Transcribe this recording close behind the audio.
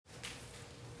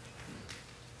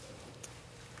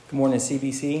Good morning,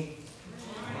 CBC.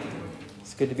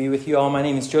 It's good to be with you all. My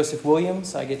name is Joseph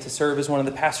Williams. I get to serve as one of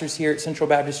the pastors here at Central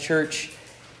Baptist Church.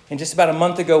 And just about a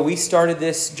month ago, we started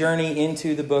this journey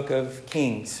into the book of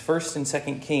Kings, 1st and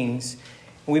 2nd Kings.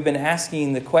 And we've been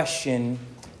asking the question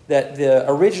that the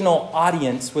original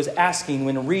audience was asking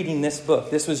when reading this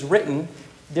book. This was written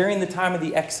during the time of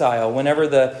the exile, whenever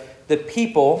the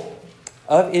people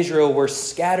of Israel were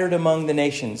scattered among the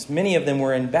nations. Many of them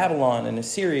were in Babylon and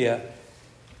Assyria.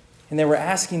 And they were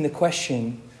asking the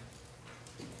question,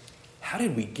 how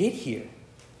did we get here?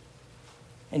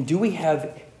 And do we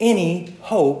have any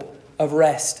hope of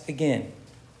rest again?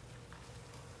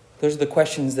 Those are the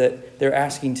questions that they're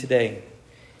asking today.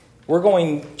 We're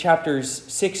going chapters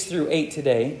 6 through 8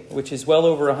 today, which is well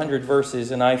over 100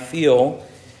 verses. And I feel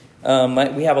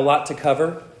like we have a lot to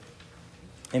cover.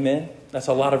 Amen? That's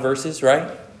a lot of verses,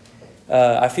 right?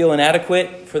 I feel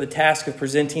inadequate for the task of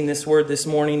presenting this word this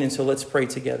morning, and so let's pray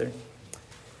together.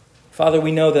 Father,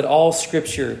 we know that all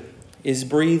Scripture is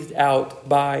breathed out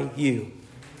by you,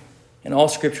 and all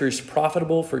Scripture is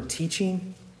profitable for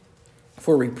teaching,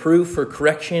 for reproof, for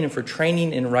correction, and for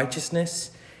training in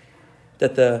righteousness,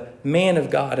 that the man of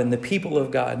God and the people of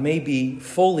God may be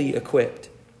fully equipped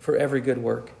for every good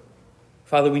work.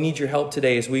 Father, we need your help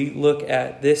today as we look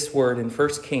at this word in 1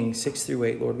 Kings 6 through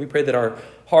 8, Lord. We pray that our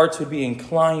hearts would be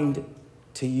inclined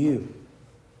to you.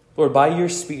 Lord, by your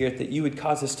Spirit, that you would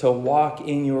cause us to walk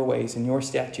in your ways and your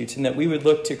statutes, and that we would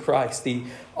look to Christ, the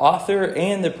author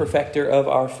and the perfecter of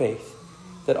our faith,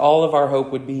 that all of our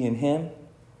hope would be in him.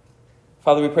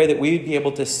 Father, we pray that we would be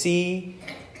able to see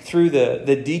through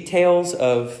the details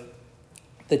of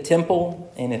the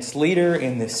temple and its leader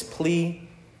in this plea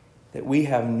that we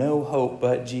have no hope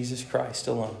but Jesus Christ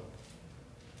alone.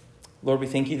 Lord, we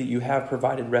thank you that you have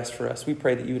provided rest for us. We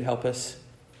pray that you would help us.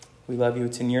 We love you.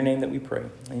 It's in your name that we pray.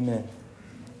 Amen.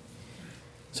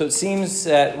 So it seems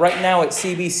that right now at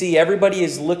CBC, everybody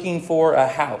is looking for a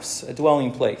house, a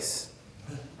dwelling place.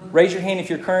 Raise your hand if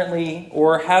you're currently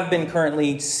or have been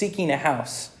currently seeking a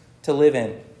house to live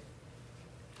in.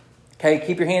 Okay,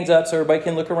 keep your hands up so everybody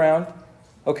can look around.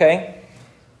 Okay.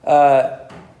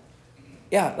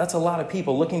 Yeah, that's a lot of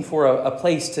people looking for a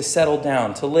place to settle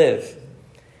down, to live.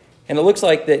 And it looks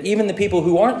like that even the people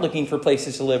who aren't looking for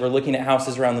places to live are looking at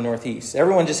houses around the Northeast.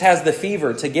 Everyone just has the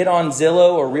fever to get on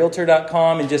Zillow or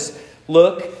Realtor.com and just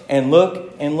look and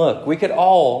look and look. We could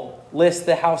all list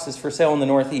the houses for sale in the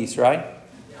Northeast, right?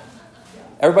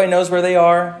 Everybody knows where they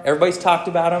are. Everybody's talked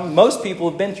about them. Most people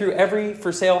have been through every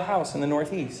for sale house in the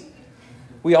Northeast.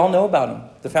 We all know about them.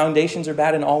 The foundations are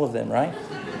bad in all of them, right?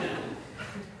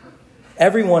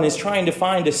 Everyone is trying to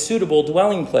find a suitable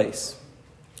dwelling place.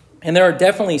 And there are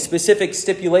definitely specific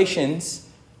stipulations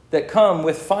that come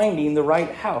with finding the right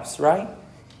house, right?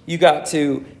 You got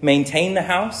to maintain the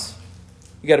house.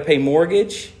 You got to pay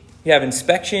mortgage. You have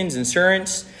inspections,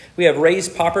 insurance. We have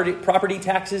raised property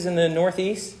taxes in the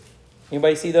Northeast.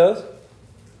 Anybody see those?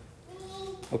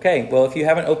 Okay, well, if you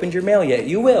haven't opened your mail yet,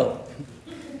 you will.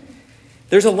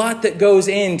 There's a lot that goes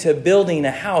into building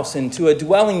a house and to a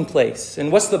dwelling place.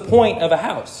 And what's the point of a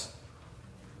house?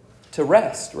 To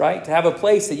rest, right? To have a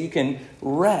place that you can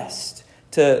rest,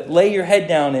 to lay your head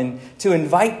down and to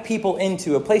invite people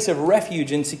into a place of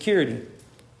refuge and security.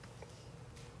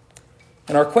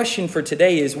 And our question for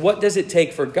today is, what does it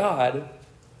take for God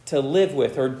to live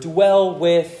with or dwell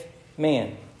with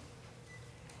man?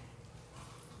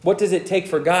 What does it take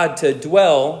for God to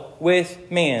dwell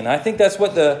with man? I think that's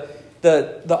what the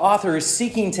author is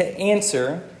seeking to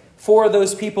answer for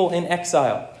those people in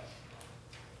exile.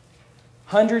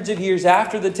 Hundreds of years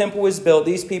after the temple was built,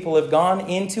 these people have gone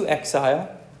into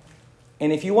exile.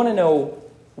 And if you want to know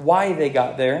why they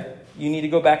got there, you need to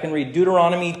go back and read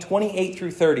Deuteronomy 28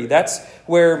 through 30. That's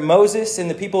where Moses and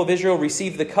the people of Israel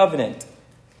received the covenant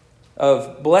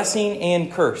of blessing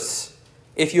and curse.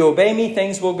 If you obey me,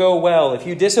 things will go well. If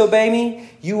you disobey me,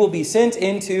 you will be sent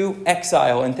into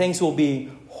exile and things will be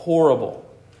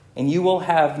horrible. And you will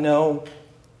have no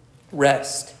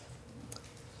rest.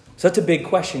 So that's a big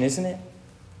question, isn't it?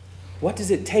 What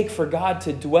does it take for God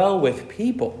to dwell with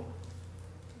people?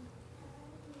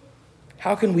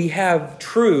 How can we have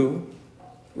true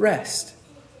rest?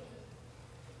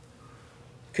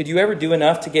 Could you ever do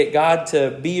enough to get God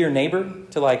to be your neighbor?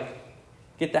 To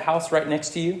get the house right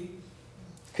next to you?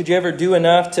 Could you ever do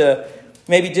enough to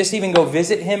maybe just even go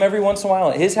visit him every once in a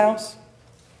while at his house?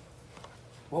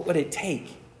 What would it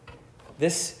take?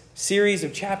 This series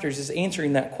of chapters is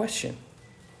answering that question.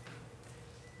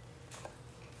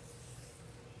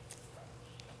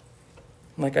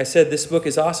 Like I said, this book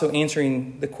is also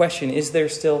answering the question, is there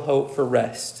still hope for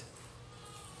rest?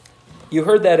 You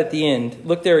heard that at the end.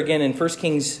 Look there again in 1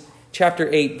 Kings chapter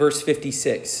 8, verse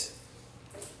 56.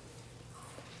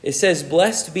 It says,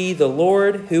 "Blessed be the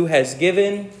Lord who has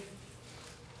given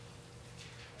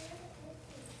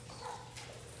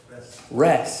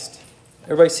rest."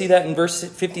 Everybody see that in verse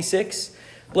 56?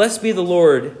 Blessed be the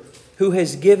Lord who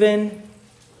has given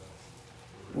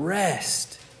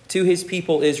rest to his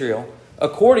people Israel,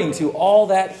 according to all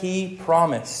that he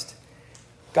promised.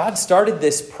 God started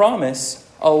this promise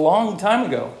a long time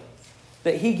ago,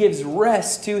 that he gives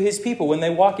rest to his people when they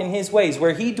walk in his ways.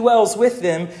 Where he dwells with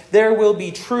them, there will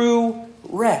be true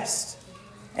rest.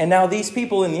 And now these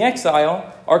people in the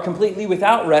exile are completely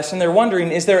without rest, and they're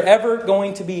wondering, is there ever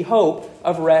going to be hope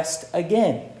of rest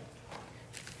again?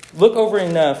 Look over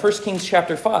in 1 Kings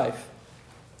chapter 5.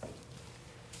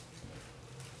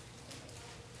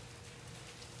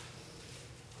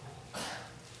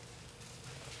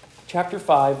 Chapter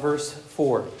 5, verse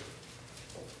 4.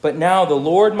 "But now the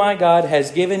Lord my God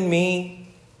has given me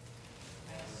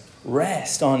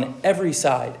rest on every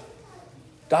side."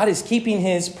 God is keeping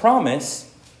his promise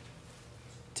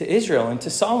to Israel and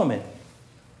to Solomon.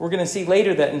 We're going to see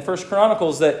later that in 1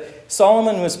 Chronicles that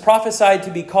Solomon was prophesied to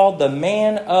be called the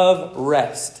man of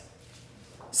rest.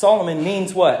 Solomon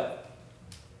means what?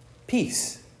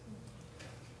 Peace.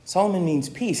 Solomon means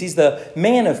peace. He's the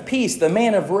man of peace, the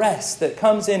man of rest that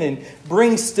comes in and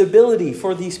brings stability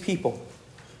for these people.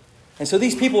 And so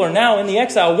these people are now in the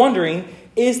exile wondering,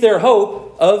 is there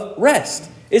hope of rest?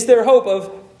 Is there hope of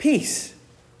peace?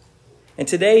 And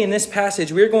today in this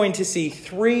passage, we're going to see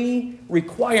 3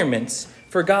 requirements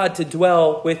for God to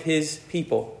dwell with his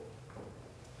people.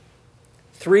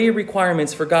 3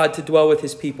 requirements for God to dwell with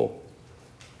his people.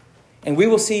 And we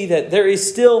will see that there is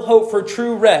still hope for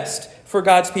true rest for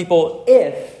God's people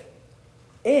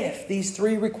if these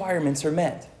 3 requirements are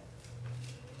met.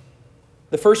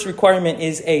 The first requirement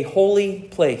is a holy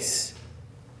place.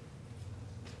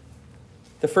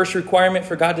 The first requirement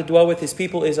for God to dwell with his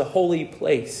people is a holy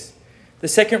place. The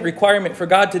second requirement for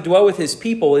God to dwell with his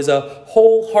people is a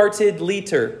wholehearted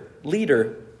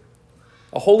leader.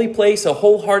 A holy place, a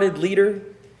wholehearted leader.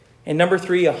 And number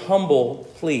 3, a humble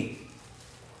plea.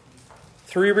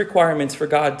 3 requirements for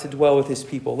God to dwell with his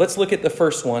people. Let's look at the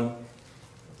first one.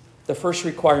 The first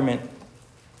requirement,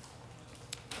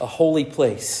 a holy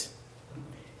place.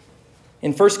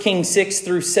 In 1 Kings 6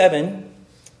 through 7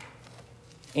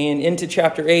 and into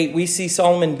chapter 8, we see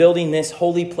Solomon building this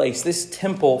holy place, this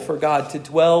temple for God to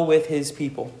dwell with his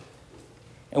people.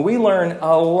 And we learn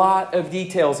a lot of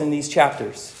details in these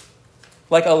chapters.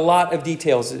 Like a lot of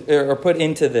details are put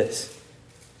into this.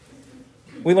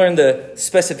 We learn the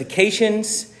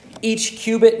specifications, each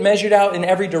cubit measured out in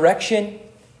every direction,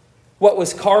 what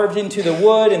was carved into the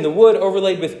wood and the wood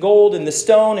overlaid with gold and the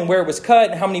stone and where it was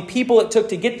cut and how many people it took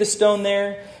to get the stone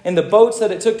there and the boats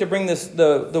that it took to bring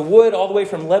the wood all the way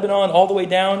from Lebanon all the way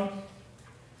down.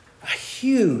 A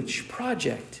huge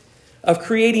project of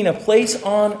creating a place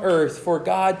on earth for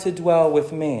God to dwell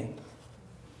with man.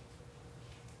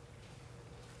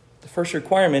 The first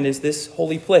requirement is this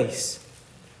holy place.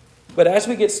 But as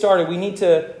we get started, we need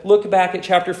to look back at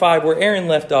chapter 5 where Aaron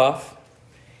left off.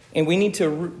 And we need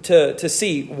to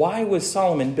see, why was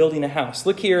Solomon building a house?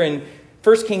 Look here in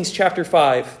 1 Kings chapter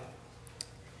 5,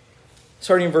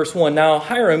 starting in verse 1. "Now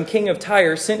Hiram, king of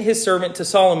Tyre, sent his servant to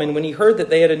Solomon when he heard that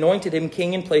they had anointed him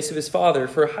king in place of his father,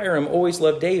 for Hiram always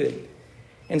loved David.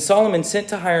 And Solomon sent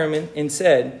to Hiram and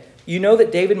said, 'You know that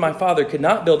David my father could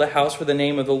not build a house for the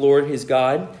name of the Lord his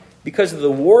God, because of the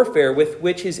warfare with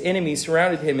which his enemies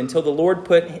surrounded him, until the Lord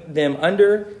put them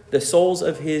under the soles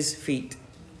of his feet.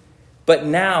 But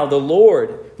now the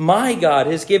Lord, my God,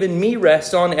 has given me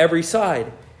rest on every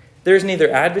side. There is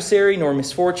neither adversary nor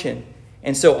misfortune.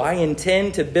 And so I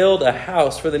intend to build a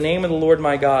house for the name of the Lord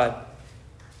my God.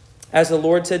 As the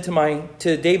Lord said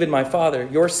to David my father,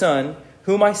 your son,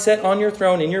 whom I set on your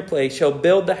throne in your place, shall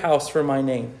build the house for my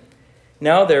name.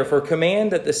 Now therefore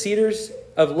command that the cedars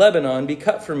of Lebanon be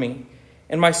cut for me,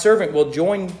 and my servant will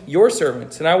join your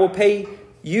servants, and I will pay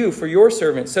you for your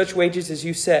servants such wages as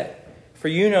you set. For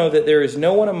you know that there is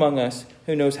no one among us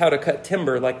who knows how to cut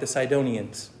timber like the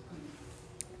Sidonians.'"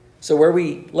 So where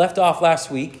we left off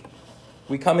last week,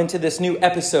 we come into this new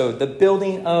episode, the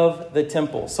building of the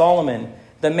temple. Solomon,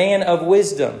 the man of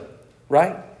wisdom,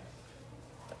 right?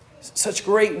 Such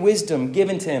great wisdom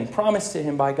given to him, promised to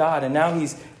him by God, and now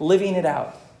he's living it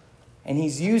out. And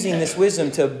he's using this wisdom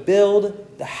to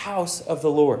build the house of the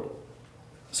Lord.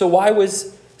 So why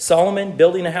was Solomon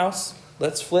building a house?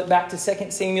 Let's flip back to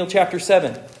 2 Samuel chapter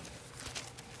 7.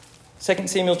 2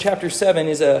 Samuel chapter 7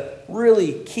 is a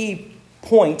really key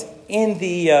point in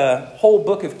the whole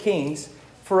book of Kings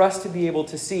for us to be able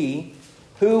to see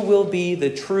Who will be the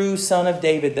true son of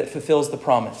David that fulfills the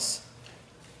promise?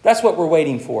 That's what we're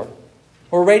waiting for.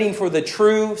 We're waiting for the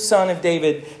true son of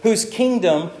David, whose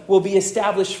kingdom will be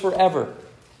established forever.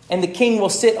 And the king will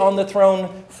sit on the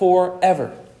throne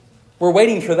forever. We're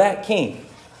waiting for that king.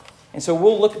 And so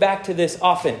we'll look back to this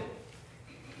often.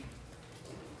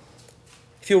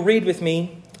 If you'll read with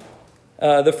me,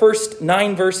 the first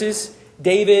 9 verses,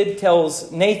 David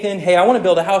tells Nathan, hey, I want to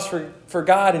build a house for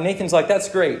God. And Nathan's like, that's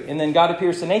great. And then God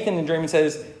appears to Nathan in a dream and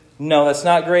says, no, that's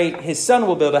not great. His son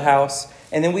will build a house.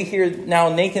 And then we hear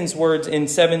now Nathan's words in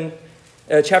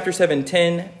chapter 7,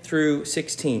 10 through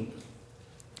 16.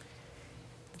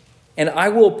 And I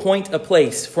will appoint a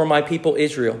place for my people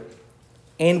Israel,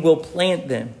 and will plant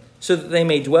them, so that they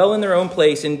may dwell in their own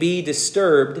place and be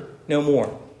disturbed no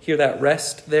more. Hear that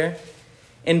rest there?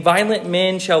 And violent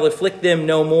men shall afflict them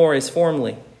no more as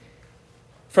formerly,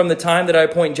 from the time that I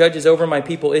appoint judges over my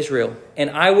people Israel. And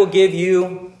I will give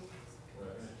you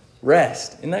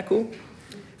rest. Isn't that cool?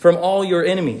 From all your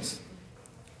enemies.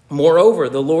 Moreover,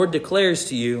 the Lord declares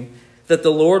to you that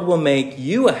the Lord will make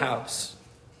you a house.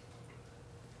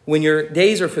 When your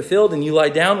days are fulfilled and you lie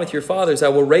down with your fathers, I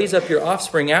will raise up your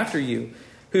offspring after you,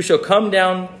 who shall come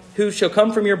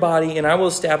from your body, and I will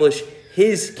establish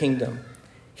his kingdom.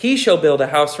 He shall build a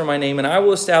house for my name, and I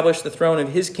will establish the throne of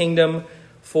his kingdom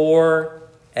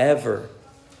forever.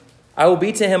 I will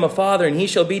be to him a father, and he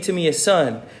shall be to me a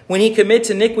son. When he commits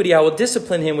iniquity, I will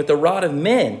discipline him with the rod of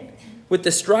men, with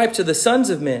the stripes of the sons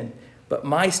of men. But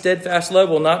my steadfast love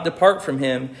will not depart from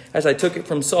him, as I took it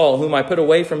from Saul, whom I put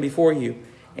away from before you.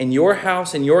 And your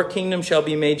house and your kingdom shall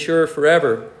be made sure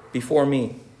forever before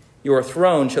me. Your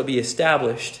throne shall be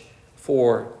established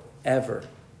forever.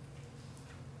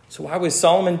 So why was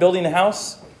Solomon building a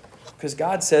house? Because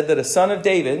God said that a son of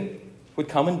David would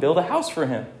come and build a house for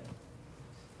him.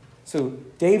 So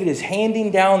David is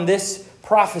handing down this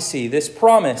prophecy, this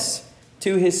promise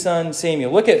to his son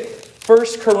Samuel. Look at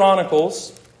 1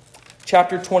 Chronicles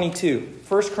chapter 22.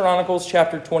 1 Chronicles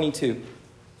chapter 22.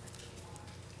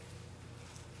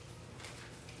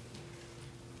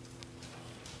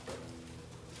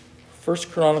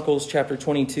 First Chronicles chapter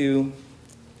 22,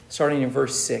 starting in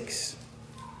verse 6.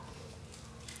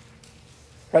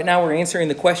 Right now we're answering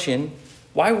the question,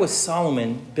 why was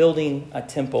Solomon building a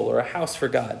temple or a house for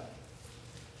God?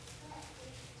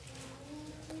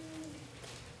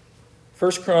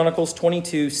 1 Chronicles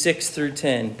 22, 6 through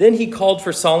 10. Then he called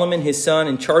for Solomon his son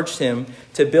and charged him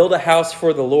to build a house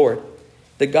for the Lord,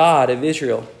 the God of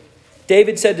Israel.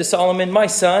 David said to Solomon, my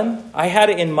son, I had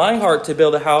it in my heart to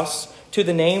build a house to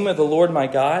the name of the Lord my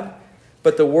God.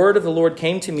 But the word of the Lord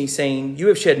came to me, saying, you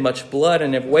have shed much blood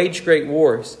and have waged great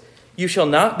wars. You shall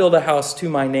not build a house to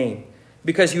my name,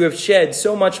 because you have shed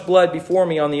so much blood before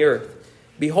me on the earth.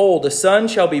 Behold, a son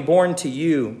shall be born to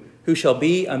you, who shall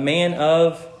be a man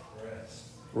of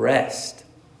rest.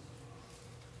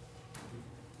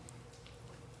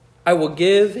 I will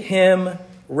give him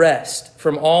rest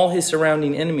from all his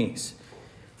surrounding enemies.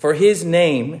 For his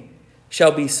name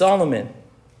shall be Solomon.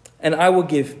 And I will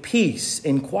give peace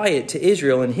and quiet to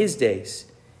Israel in his days.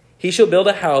 He shall build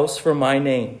a house for my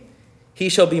name. He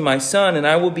shall be my son, and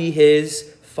I will be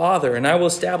his father. And I will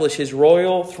establish his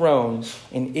royal throne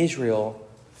in Israel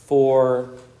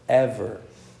forever.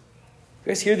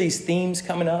 You guys hear these themes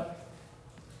coming up?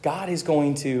 God is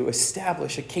going to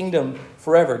establish a kingdom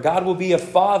forever. God will be a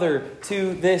father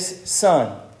to this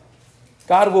son.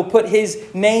 God will put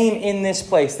his name in this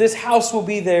place. This house will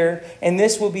be there, and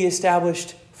this will be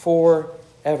established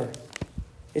forever.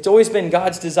 It's always been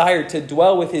God's desire to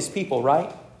dwell with his people,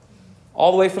 right?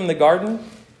 All the way from the garden.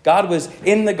 God was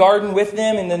in the garden with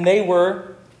them, and then they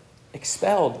were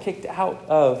expelled, kicked out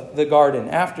of the garden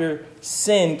after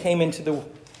sin came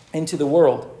into the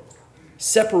world,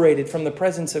 separated from the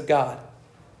presence of God.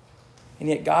 And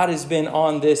yet God has been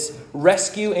on this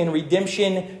rescue and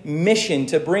redemption mission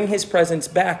to bring his presence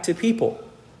back to people.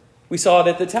 We saw it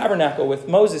at the tabernacle with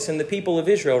Moses and the people of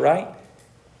Israel, right?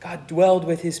 God dwelled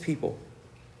with his people.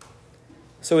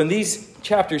 So in these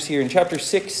chapters here, in chapter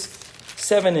 6,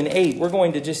 7, and 8, we're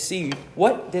going to just see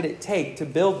what did it take to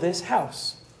build this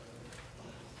house.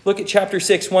 Look at chapter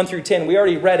 6, 1 through 10. We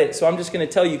already read it, so I'm just going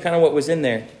to tell you kind of what was in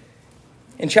there.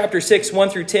 In chapter 6, 1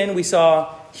 through 10, we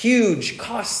saw huge,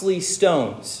 costly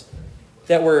stones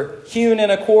that were hewn in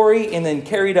a quarry and then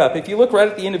carried up. If you look right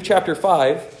at the end of chapter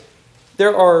 5,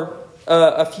 there are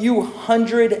a few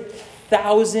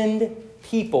 100,000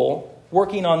 people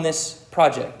working on this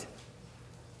project.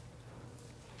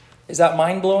 Is that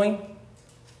mind-blowing?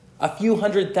 A few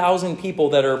 100,000 people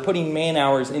that are putting man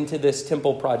hours into this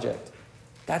temple project.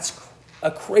 That's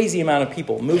a crazy amount of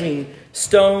people moving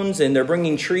stones, and they're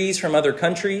bringing trees from other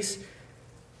countries.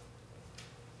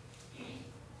 It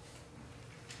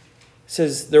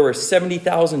says there were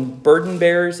 70,000 burden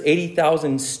bearers,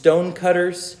 80,000 stone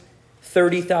cutters,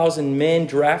 30,000 men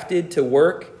drafted to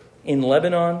work in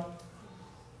Lebanon.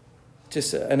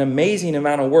 Just an amazing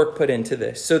amount of work put into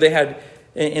this. So they had,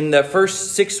 in the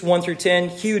first 6, 1 through 10,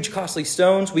 huge costly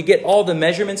stones. We get all the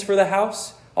measurements for the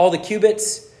house, all the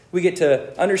cubits. We get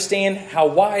to understand how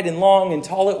wide and long and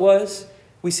tall it was.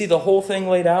 We see the whole thing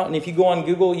laid out. And if you go on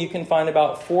Google, you can find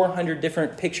about 400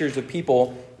 different pictures of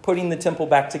people putting the temple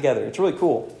back together. It's really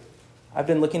cool. I've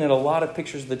been looking at a lot of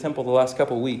pictures of the temple the last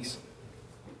couple of weeks.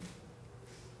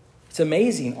 It's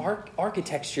amazing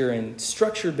architecture and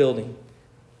structure building.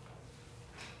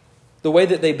 The way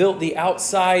that they built the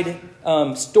outside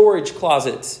storage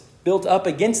closets, built up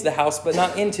against the house, but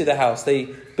not into the house. They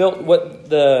built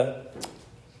what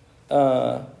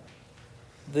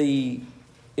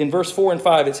in verse 4 and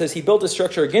 5, it says, he built a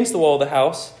structure against the wall of the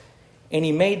house, and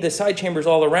he made the side chambers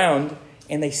all around,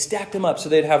 and they stacked them up so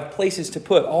they'd have places to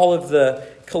put all of the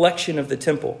collection of the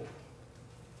temple.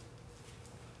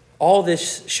 All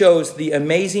this shows the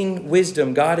amazing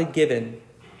wisdom God had given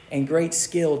and great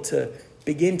skill to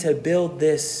begin to build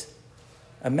this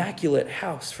immaculate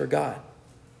house for God.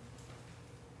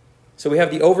 So we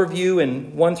have the overview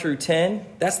in 1 through 10.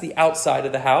 That's the outside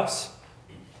of the house.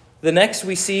 The next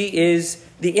we see is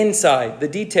the inside, the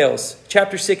details.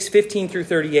 Chapter 6, 15 through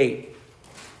 38.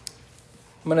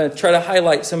 I'm going to try to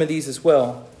highlight some of these as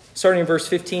well. Starting in verse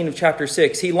 15 of chapter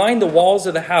 6. He lined the walls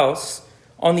of the house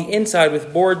on the inside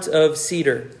with boards of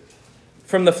cedar.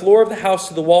 From the floor of the house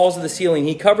to the walls of the ceiling,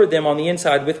 he covered them on the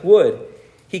inside with wood.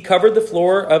 He covered the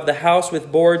floor of the house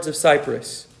with boards of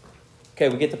cypress. Okay,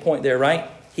 we get the point there, right?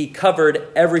 He covered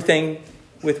everything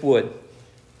with wood.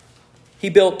 He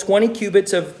built 20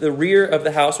 cubits of the rear of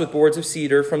the house with boards of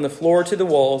cedar from the floor to the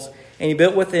walls, and he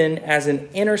built within as an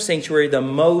inner sanctuary the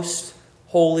most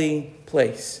holy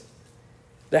place.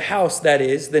 The house, that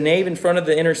is, the nave in front of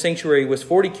the inner sanctuary, was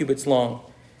 40 cubits long.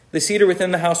 The cedar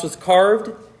within the house was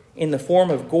carved in the form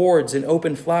of gourds and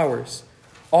open flowers.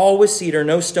 All was cedar,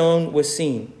 no stone was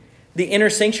seen. The inner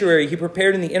sanctuary he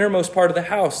prepared in the innermost part of the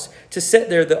house to set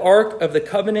there the ark of the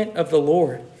covenant of the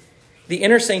Lord. The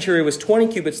inner sanctuary was 20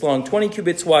 cubits long, 20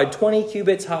 cubits wide, 20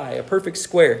 cubits high, a perfect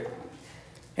square.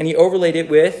 And he overlaid it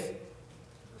with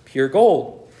pure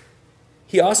gold.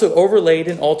 He also overlaid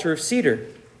an altar of cedar.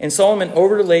 And Solomon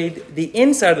overlaid the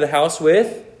inside of the house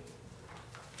with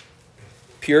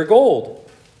pure gold.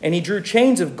 And he drew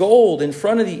chains of gold in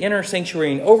front of the inner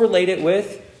sanctuary and overlaid it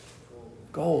with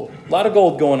gold. A lot of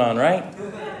gold going on, right?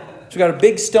 So we've got a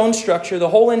big stone structure. The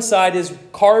whole inside is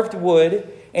carved wood.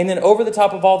 And then over the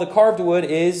top of all the carved wood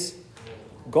is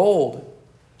gold.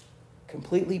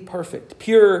 Completely perfect.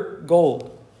 Pure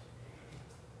gold.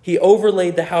 He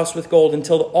overlaid the house with gold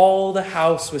until all the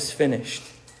house was finished.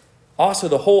 Also,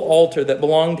 the whole altar that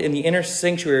belonged in the inner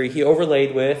sanctuary he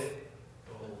overlaid with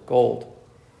gold.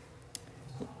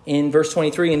 In verse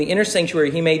 23, in the inner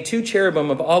sanctuary he made 2 cherubim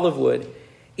of olive wood,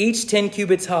 each 10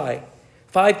 cubits high.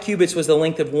 5 cubits was the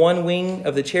length of one wing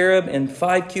of the cherub, and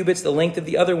 5 cubits the length of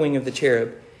the other wing of the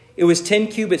cherub. It was 10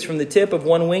 cubits from the tip of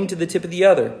one wing to the tip of the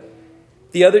other.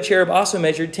 The other cherub also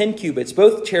measured 10 cubits.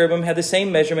 Both cherubim had the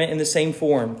same measurement and the same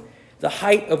form. The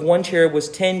height of one cherub was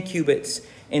 10 cubits,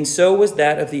 and so was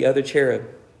that of the other cherub.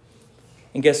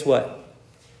 And guess what?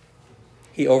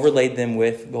 He overlaid them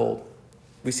with gold.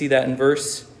 We see that in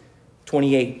verse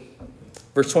 28.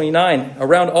 Verse 29,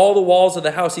 around all the walls of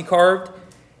the house he carved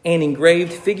and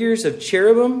engraved figures of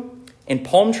cherubim and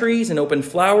palm trees and open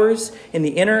flowers in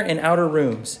the inner and outer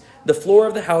rooms. The floor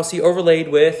of the house he overlaid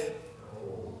with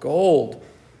gold.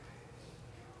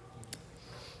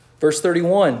 Verse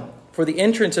 31, for the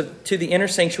entrance to the inner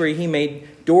sanctuary he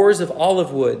made doors of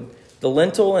olive wood. The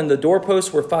lintel and the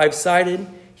doorposts were 5-sided.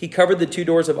 He covered the 2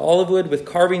 doors of olive wood with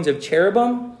carvings of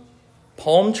cherubim,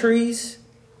 palm trees,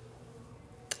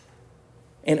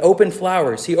 and open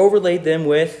flowers. He overlaid them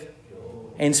with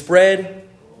and spread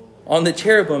on the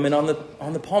cherubim and on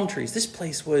the palm trees. This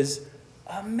place was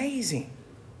amazing.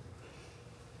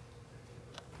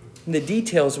 In the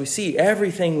details we see,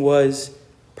 everything was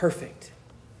perfect.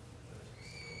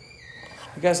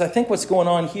 You guys, I think what's going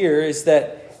on here is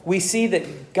that we see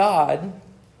that God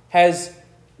has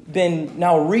been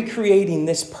now recreating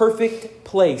this perfect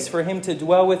place for him to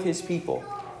dwell with his people.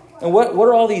 And what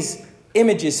are all these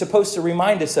images supposed to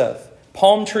remind us of?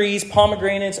 Palm trees,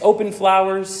 pomegranates, open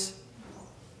flowers.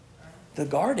 The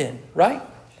garden, right?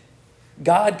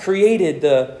 God created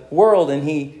the world and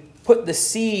he put the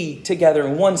sea together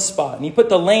in one spot, and he put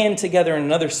the land together in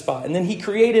another spot. And then he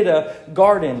created a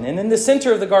garden. And in the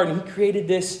center of the garden, he created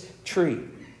this tree.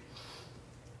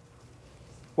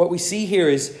 What we see here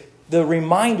is the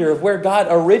reminder of where God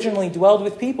originally dwelled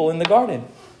with people in the garden.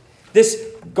 This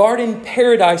garden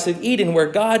paradise of Eden where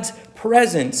God's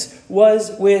presence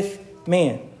was with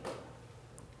man.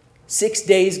 6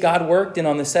 days God worked, and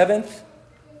on the seventh,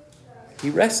 he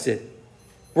rested.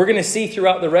 We're going to see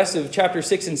throughout the rest of chapter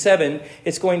 6 and 7,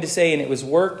 it's going to say, and it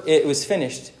was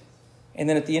finished. And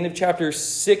then at the end of chapter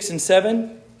 6 and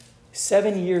 7,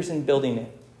 7 years in building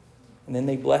it. And then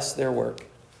they blessed their work.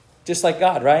 Just like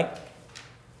God, right?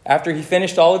 After he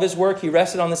finished all of his work, he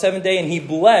rested on the seventh day and he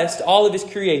blessed all of his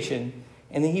creation.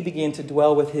 And then he began to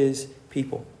dwell with his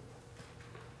people.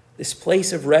 This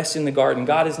place of rest in the garden,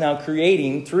 God is now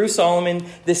creating through Solomon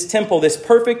this temple, this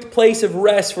perfect place of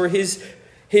rest for his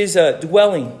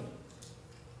dwelling.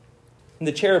 And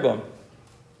the cherubim.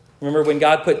 Remember when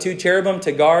God put 2 cherubim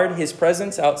to guard his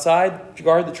presence outside, to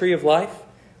guard the tree of life?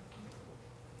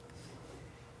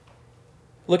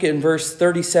 Look at in verse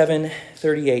 37,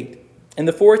 38. In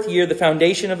the 4th year, the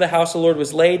foundation of the house of the Lord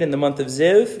was laid in the month of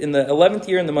Ziv. In the 11th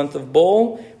year, in the month of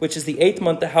Bul, which is the 8th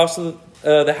month, the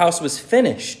house was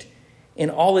finished in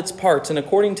all its parts and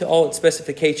according to all its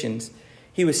specifications.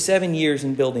 He was 7 years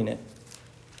in building it.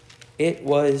 It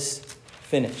was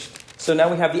finished. So now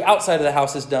we have the outside of the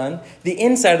house is done. The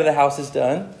inside of the house is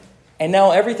done. And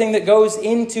now everything that goes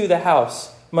into the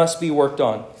house must be worked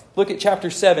on. Look at chapter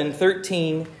 7,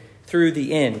 13 through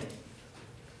the end.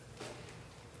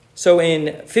 So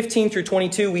in 15 through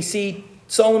 22, we see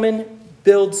Solomon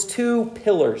builds 2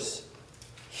 pillars.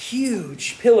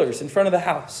 Huge pillars in front of the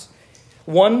house.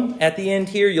 One at the end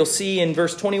here, you'll see in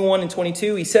verse 21 and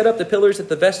 22, he set up the pillars at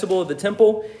the vestibule of the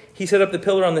temple. He set up the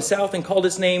pillar on the south and called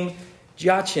its name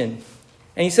Jachin.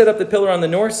 And he set up the pillar on the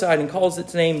north side and calls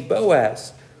its name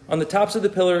Boaz. On the tops of the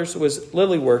pillars was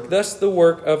lily work. Thus the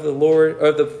work of the Lord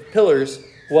of the pillars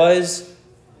was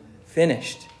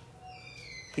finished.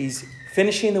 He's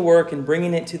finishing the work and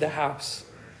bringing it to the house.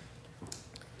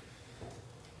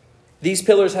 These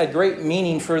pillars had great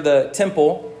meaning for the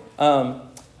temple.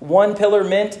 One pillar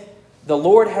meant the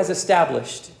Lord has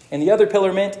established, and the other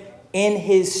pillar meant in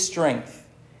his strength.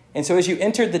 And so as you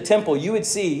entered the temple, you would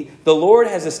see the Lord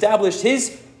has established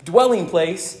his dwelling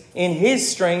place in his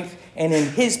strength and in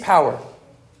his power.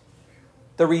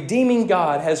 The redeeming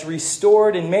God has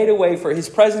restored and made a way for his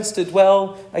presence to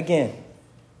dwell again.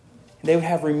 They would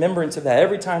have remembrance of that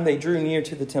every time they drew near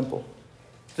to the temple.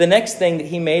 The next thing that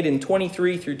he made in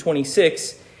 23 through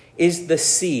 26 is the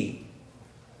sea.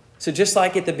 So just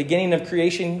like at the beginning of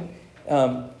creation,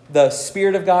 the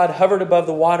Spirit of God hovered above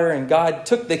the water and God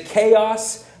took the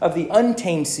chaos of the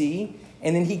untamed sea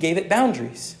and then he gave it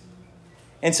boundaries.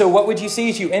 And so what would you see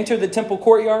as you enter the temple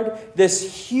courtyard?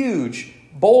 This huge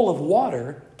bowl of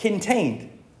water contained.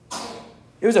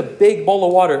 It was a big bowl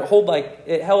of water.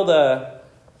 It held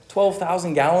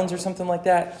 12,000 gallons or something like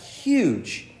that.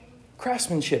 Huge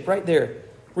craftsmanship right there,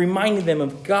 reminding them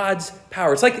of God's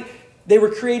power. It's like they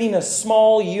were creating a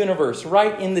small universe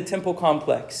right in the temple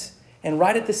complex. And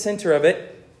right at the center of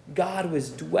it, God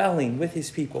was dwelling with his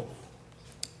people.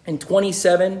 In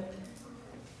 27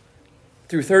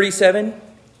 through 37,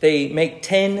 they make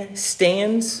 10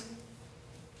 stands.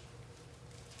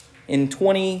 In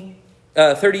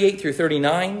 38 through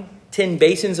 39, 10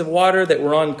 basins of water that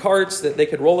were on carts that they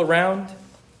could roll around.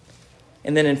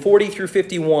 And then in 40 through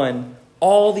 51,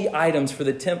 all the items for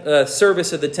the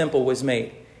service of the temple was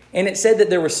made. And it said that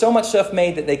there was so much stuff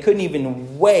made that they couldn't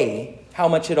even weigh how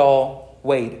much it all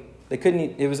weighed.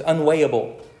 It was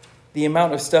unweighable, the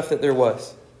amount of stuff that there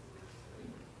was.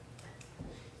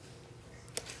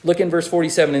 Look in verse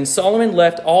 47. And Solomon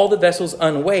left all the vessels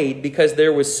unweighed because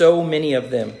there was so many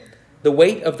of them. The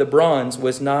weight of the bronze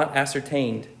was not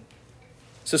ascertained.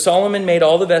 So Solomon made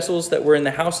all the vessels that were in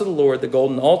the house of the Lord, the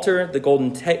golden altar, the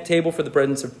golden table for the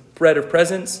bread of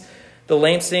presence, the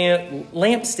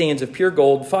lampstands of pure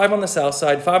gold, 5 on the south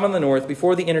side, 5 on the north,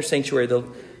 before the inner sanctuary,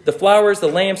 the flowers, the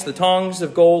lamps, the tongs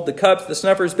of gold, the cups, the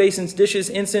snuffers, basins, dishes,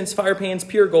 incense, fire pans,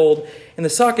 pure gold, and the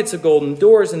sockets of gold, and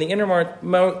doors in the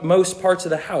innermost parts of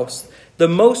the house, the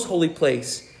most holy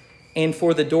place, and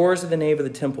for the doors of the nave of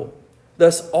the temple.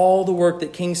 Thus all the work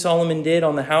that King Solomon did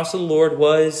on the house of the Lord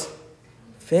was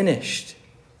finished.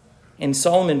 And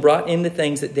Solomon brought in the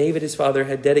things that David his father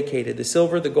had dedicated, the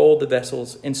silver, the gold, the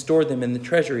vessels, and stored them in the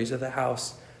treasuries of the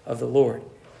house of the Lord.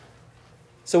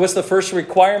 So what's the first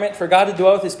requirement for God to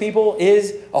dwell with his people?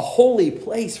 Is a holy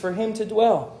place for him to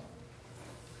dwell.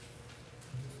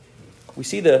 We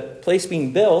see the place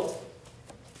being built.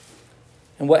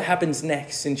 And what happens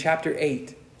next in chapter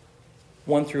 8?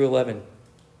 1 through 11.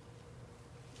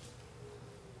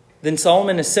 Then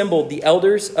Solomon assembled the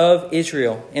elders of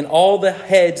Israel and all the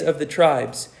heads of the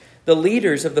tribes, the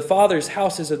leaders of the fathers'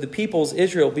 houses of the peoples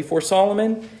Israel, before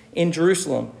Solomon in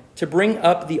Jerusalem, to bring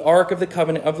up the ark of the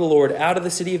covenant of the Lord out of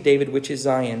the city of David, which is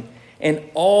Zion. And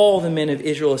all the men of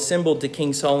Israel assembled to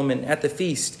King Solomon at the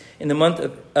feast in the month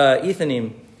of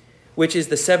Ethanim, which is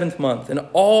the 7th month. And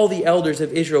all the elders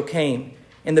of Israel came,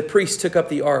 and the priests took up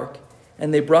the ark.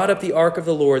 And they brought up the ark of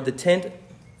the Lord, the tent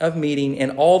of meeting,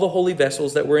 and all the holy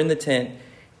vessels that were in the tent.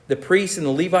 The priests and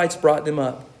the Levites brought them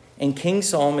up. And King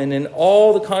Solomon and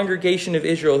all the congregation of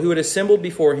Israel who had assembled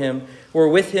before him were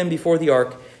with him before the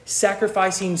ark,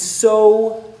 sacrificing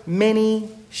so many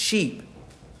sheep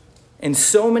and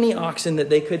so many oxen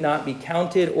that they could not be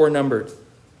counted or numbered.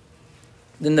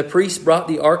 Then the priests brought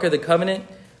the ark of the covenant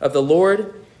of the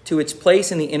Lord to its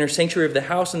place in the inner sanctuary of the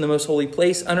house in the most holy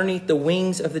place, underneath the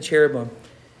wings of the cherubim.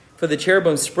 For the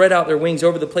cherubim spread out their wings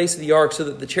over the place of the ark, so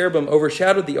that the cherubim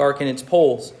overshadowed the ark and its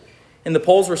poles. And the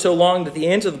poles were so long that the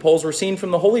ends of the poles were seen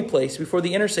from the holy place before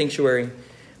the inner sanctuary,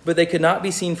 but they could not be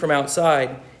seen from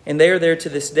outside, and they are there to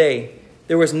this day.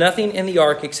 There was nothing in the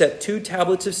ark except 2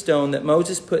 tablets of stone that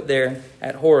Moses put there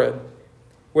at Horeb,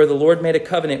 where the Lord made a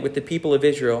covenant with the people of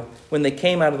Israel when they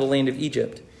came out of the land of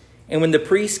Egypt. And when the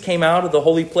priests came out of the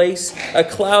holy place, a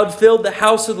cloud filled the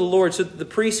house of the Lord, so that the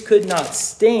priests could not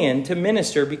stand to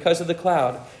minister because of the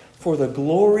cloud. For the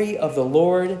glory of the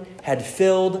Lord had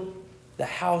filled the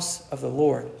house of the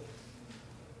Lord.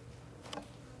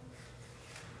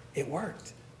 It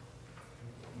worked.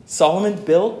 Solomon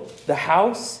built the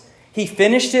house. He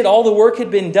finished it. All the work had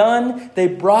been done. They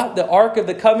brought the Ark of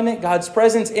the Covenant, God's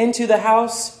presence, into the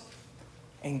house.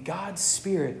 And God's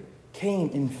Spirit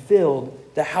came and filled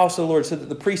the house of the Lord so that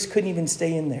the priests couldn't even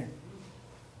stay in there.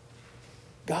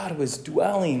 God was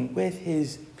dwelling with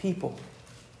his people.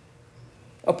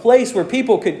 A place where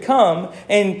people could come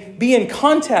and be in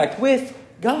contact with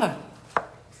God.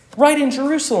 Right in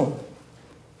Jerusalem.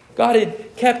 God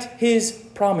had kept his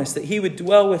promise that he would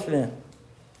dwell with them.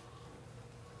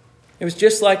 It was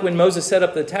just like when Moses set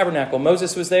up the tabernacle.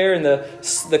 Moses was there and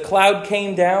the cloud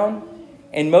came down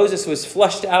and Moses was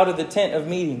flushed out of the tent of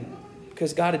meeting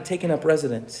because God had taken up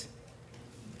residence.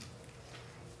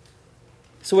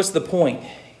 So what's the point?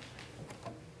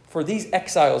 For these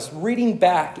exiles reading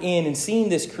back in and seeing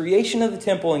this creation of the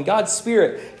temple and God's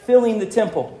Spirit filling the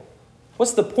temple.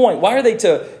 What's the point? Why are they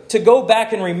to go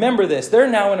back and remember this? They're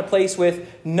now in a place with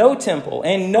no temple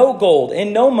and no gold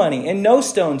and no money and no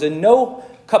stones and no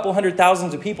couple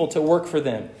 100,000 of people to work for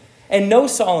them. And no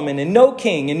Solomon and no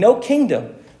king and no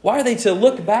kingdom. Why are they to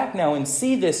look back now and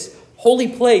see this holy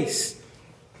place?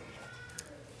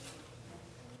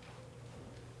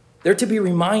 They're to be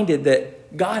reminded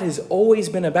that God has always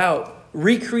been about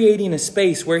recreating a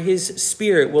space where his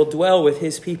Spirit will dwell with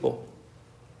his people.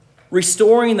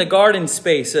 Restoring the garden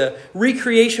space, a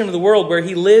recreation of the world where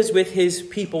he lives with his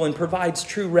people and provides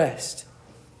true rest.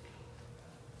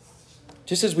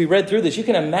 Just as we read through this, you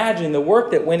can imagine the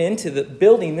work that went into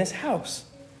building this house.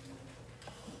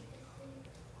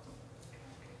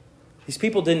 These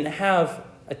people didn't have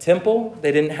a temple.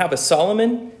 They didn't have a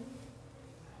Solomon.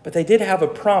 But they did have a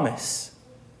promise.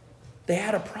 They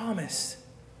had a promise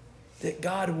that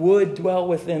God would dwell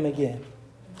with them again.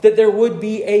 That there would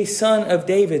be a son of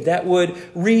David that would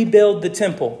rebuild the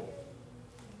temple.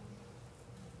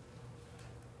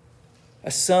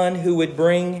 A son who would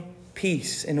bring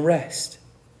peace and rest.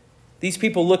 These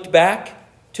people looked back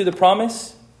to the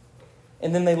promise,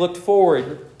 and then they looked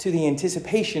forward to the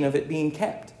anticipation of it being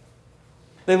kept.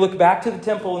 They look back to the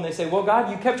temple and they say, well, God,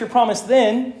 you kept your promise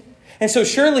then, and so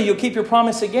surely you'll keep your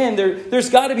promise again. There's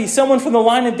got to be someone from the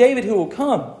line of David who will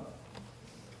come.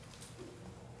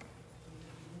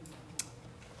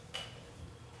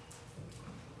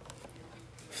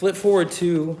 Flip forward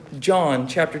to John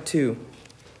chapter 2.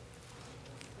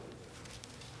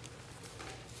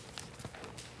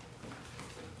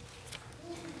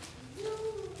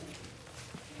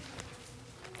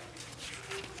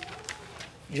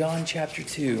 John chapter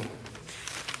 2.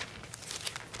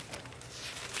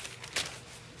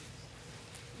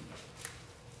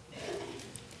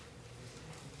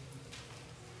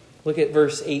 Look at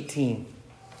verse 18.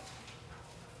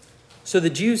 So the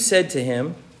Jews said to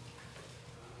him,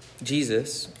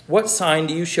 Jesus, what sign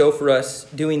do you show for us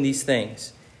doing these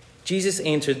things? Jesus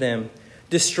answered them,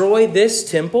 destroy this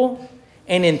temple,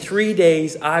 and in 3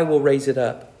 days I will raise it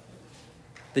up.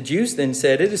 The Jews then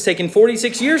said, it has taken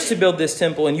 46 years to build this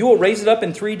temple, and you will raise it up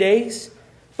in 3 days?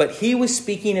 But he was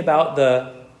speaking about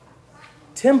the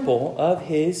temple of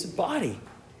his body.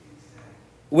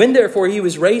 When therefore he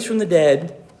was raised from the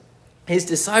dead, his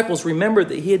disciples remembered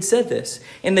that he had said this,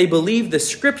 and they believed the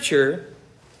scripture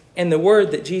and the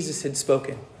word that Jesus had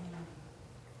spoken.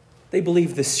 They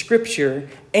believed the scripture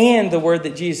and the word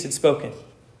that Jesus had spoken.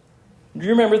 Do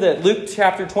you remember that Luke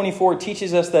chapter 24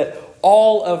 teaches us that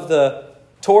all of the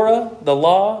Torah, the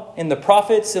law, and the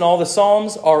prophets and all the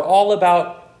Psalms are all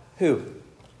about who?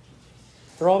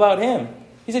 They're all about him.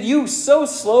 He said, you so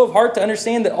slow of heart to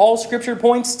understand that all scripture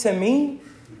points to me,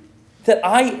 that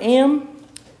I am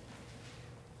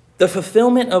the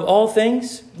fulfillment of all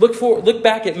things. Look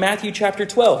back at Matthew chapter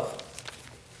 12.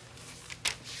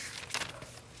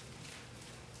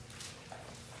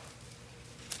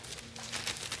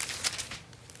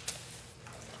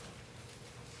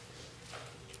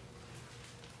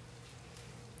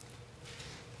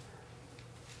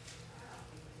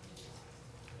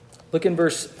 Look in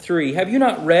verse 3. Have you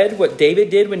not read what David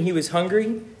did when he was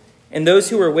hungry, and those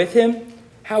who were with him?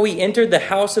 How he entered the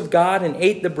house of God and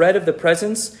ate the bread of the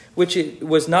presence, which it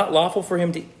was not lawful for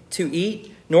him to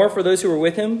eat, nor for those who were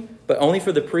with him, but only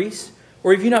for the priests?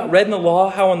 Or have you not read in the law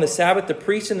how on the Sabbath the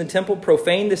priests in the temple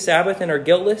profane the Sabbath and are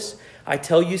guiltless? I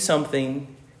tell you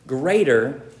something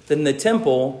greater than the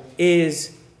temple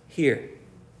is here.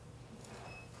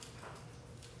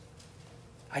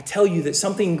 I tell you that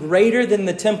something greater than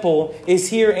the temple is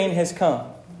here and has come.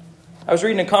 I was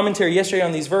reading a commentary yesterday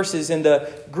on these verses, and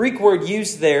the Greek word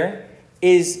used there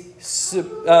is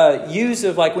used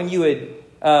of like when you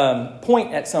would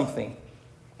point at something.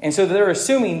 And so they're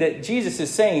assuming that Jesus is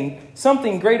saying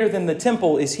something greater than the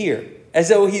temple is here, as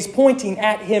though he's pointing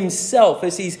at himself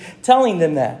as he's telling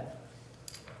them that.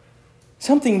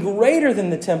 Something greater than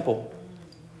the temple.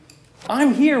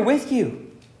 I'm here with you.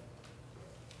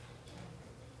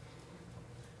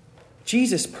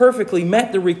 Jesus perfectly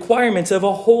met the requirements of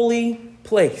a holy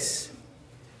place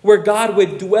where God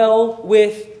would dwell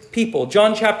with people.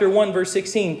 John chapter 1 verse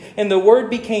 16. And the Word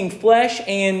became flesh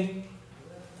and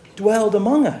dwelled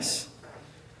among us.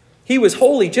 He was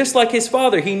holy just like his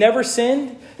Father. He never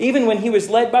sinned. Even when he was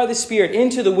led by the Spirit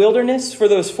into the wilderness for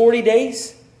those 40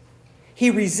 days,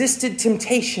 he resisted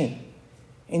temptation.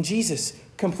 And Jesus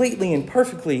completely and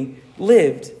perfectly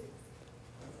lived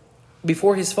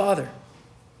before his Father.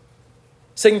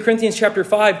 2 Corinthians chapter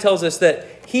 5 tells us that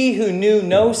he who knew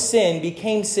no sin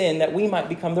became sin that we might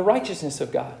become the righteousness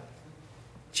of God.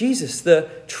 Jesus, the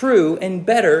true and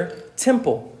better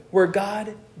temple where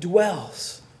God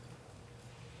dwells.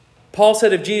 Paul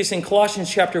said of Jesus in Colossians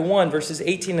chapter 1 verses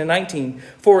 18 and 19,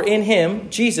 for in him,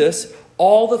 Jesus,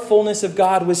 all the fullness of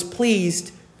God was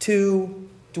pleased to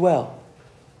dwell.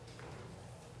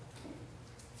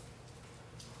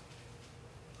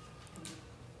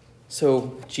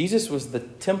 So Jesus was the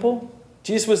temple.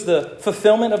 Jesus was the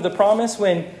fulfillment of the promise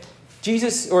when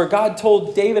Jesus or God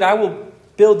told David, I will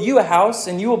build you a house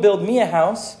and you will build me a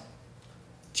house.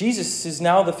 Jesus is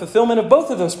now the fulfillment of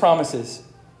both of those promises.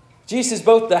 Jesus is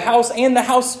both the house and the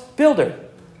house builder.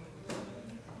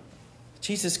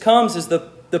 Jesus comes as the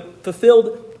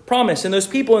fulfilled promise. And those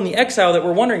people in the exile that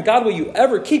were wondering, God, will you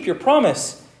ever keep your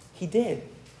promise? He did.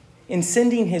 In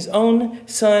sending his own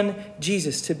son,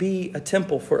 Jesus, to be a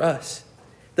temple for us.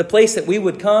 The place that we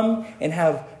would come and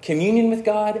have communion with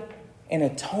God and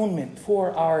atonement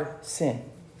for our sin.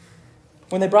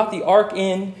 When they brought the ark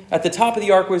in, at the top of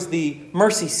the ark was the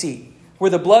mercy seat,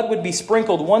 where the blood would be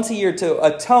sprinkled once a year to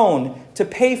atone, to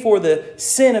pay for the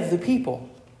sin of the people.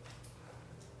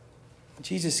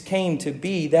 Jesus came to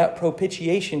be that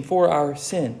propitiation for our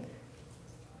sin.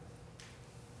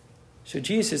 So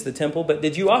Jesus is the temple, but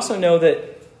did you also know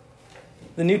that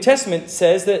the New Testament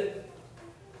says that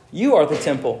you are the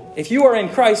temple? If you are in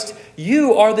Christ,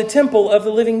 you are the temple of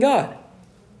the living God.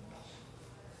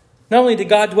 Not only did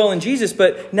God dwell in Jesus,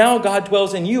 but now God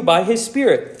dwells in you by his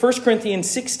Spirit. 1 Corinthians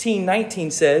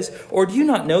 16:19 says, or do you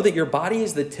not know that your body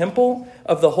is the temple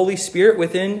of the Holy Spirit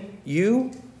within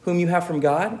you, whom you have from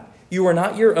God? You are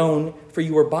not your own, for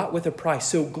you were bought with a price.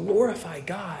 So glorify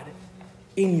God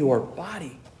in your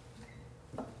body.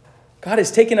 God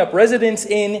has taken up residence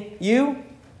in you.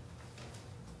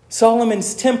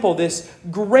 Solomon's temple, this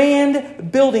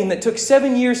grand building that took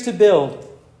 7 years to build.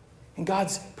 And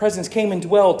God's presence came and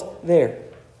dwelt there.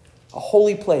 A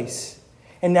holy place.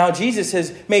 And now Jesus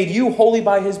has made you holy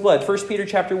by his blood. 1 Peter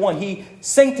chapter 1. He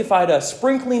sanctified us,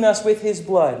 sprinkling us with his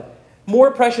blood.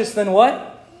 More precious than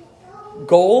what?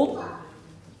 Gold.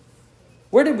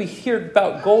 Where did we hear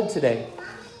about gold today?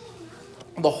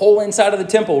 The whole inside of the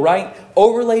temple, right?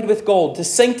 Overlaid with gold to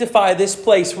sanctify this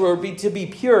place for it to be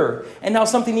pure. And now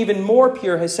something even more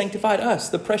pure has sanctified us,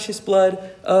 the precious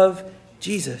blood of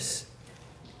Jesus.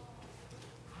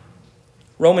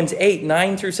 Romans 8,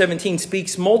 9 through 17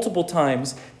 speaks multiple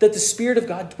times that the Spirit of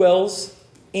God dwells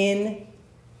in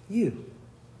you.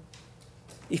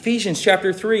 Ephesians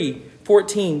chapter 3,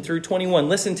 14 through 21.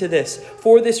 Listen to this.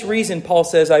 For this reason, Paul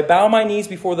says, I bow my knees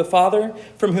before the Father,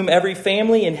 from whom every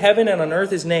family in heaven and on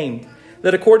earth is named,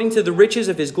 that according to the riches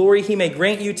of his glory, he may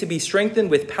grant you to be strengthened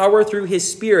with power through his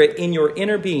Spirit in your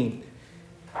inner being,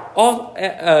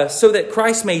 so that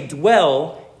Christ may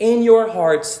dwell in your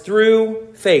hearts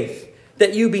through faith,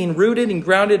 that you, being rooted and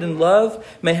grounded in love,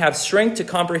 may have strength to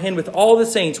comprehend with all the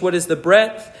saints what is the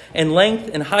breadth and length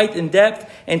and height and depth,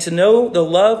 and to know the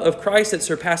love of Christ that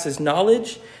surpasses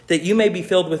knowledge, that you may be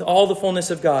filled with all the fullness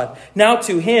of God. Now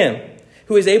to him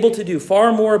who is able to do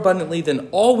far more abundantly than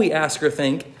all we ask or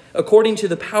think, according to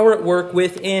the power at work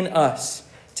within us.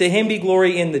 To him be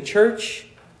glory in the church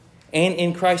and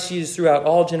in Christ Jesus throughout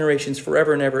all generations,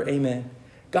 forever and ever. Amen.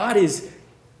 God is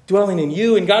dwelling in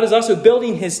you, and God is also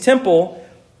building his temple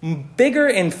bigger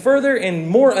and further and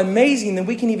more amazing than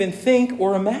we can even think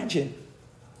or imagine.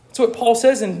 That's what Paul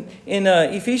says in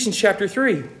Ephesians chapter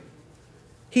 3.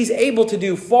 He's able to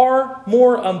do far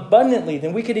more abundantly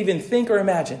than we could even think or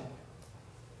imagine.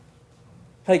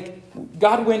 Like,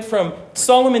 God went from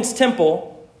Solomon's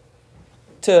temple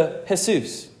to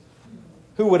Jesus.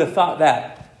 Who would have thought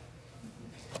that?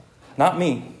 Not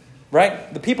me,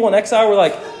 right? The people in exile were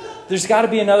like, there's got to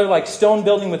be another like stone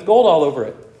building with gold all over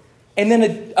it. And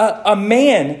then a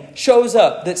man shows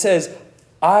up that says,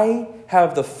 I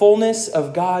have the fullness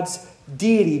of God's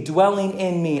deity dwelling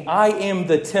in me. I am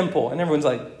the temple. And everyone's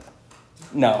like,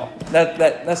 no,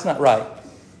 that's not right.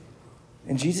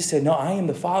 And Jesus said, no, I am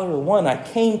the Father of one. I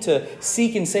came to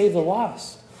seek and save the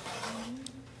lost.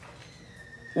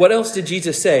 What else did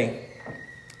Jesus say?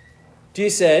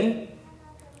 Jesus said,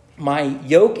 my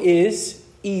yoke is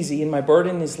easy and my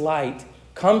burden is light.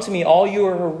 Come to me, all you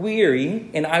are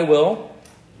weary, and I will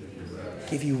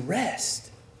give you rest.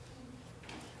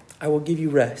 I will give you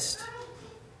rest.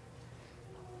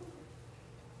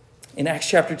 In Acts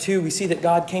chapter 2, we see that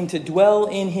God came to dwell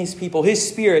in his people. His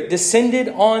Spirit descended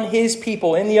on his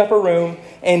people in the upper room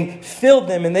and filled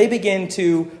them, and they began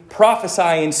to prophesy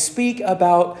and speak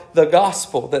about the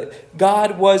gospel, that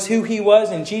God was who he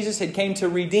was and Jesus had came to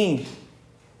redeem.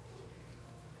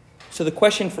 So the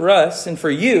question for us and for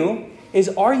you is,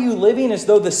 are you living as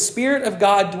though the Spirit of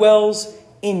God dwells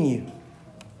in you?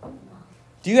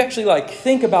 Do you actually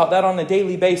think about that on a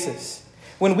daily basis?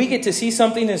 When we get to see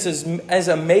something as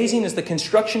amazing as the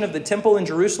construction of the temple in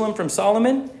Jerusalem from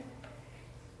Solomon,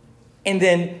 and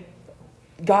then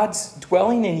God's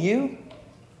dwelling in you,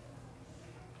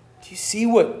 do you see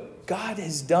what God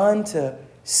has done to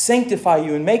sanctify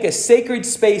you and make a sacred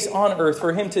space on earth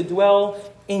for him to dwell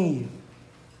in you?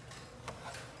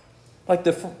 Like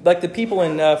the people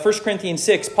in 1 Corinthians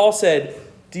 6, Paul said,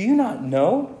 do you not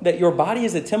know that your body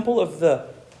is a temple of the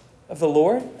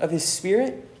Lord, of his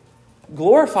Spirit?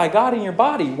 Glorify God in your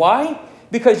body. Why?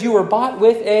 Because you were bought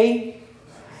with a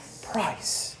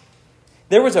price.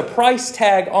 There was a price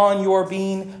tag on your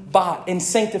being bought and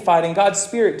sanctified and God's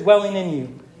Spirit dwelling in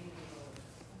you.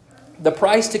 The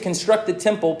price to construct the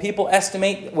temple, people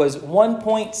estimate, was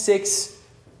 $1.6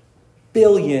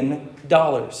 billion.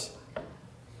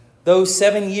 Those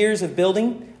 7 years of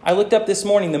building, I looked up this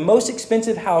morning, the most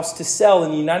expensive house to sell in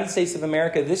the United States of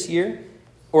America this year,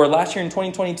 or last year in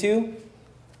 2022,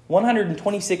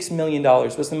 $126 million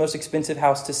was the most expensive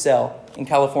house to sell in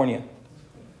California.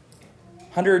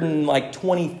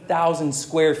 120,000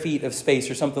 square feet of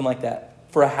space or something like that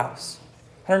for a house.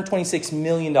 $126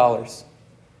 million.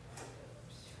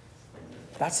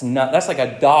 That's like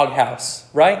a doghouse,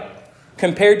 right?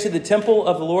 Compared to the temple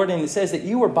of the Lord, and it says that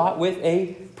you were bought with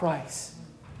a price.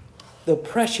 The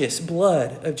precious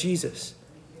blood of Jesus.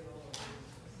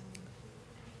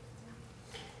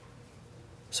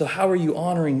 So how are you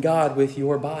honoring God with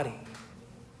your body?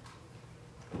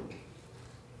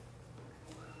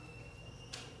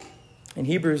 In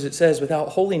Hebrews it says, without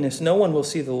holiness no one will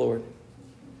see the Lord.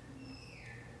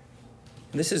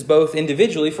 This is both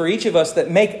individually for each of us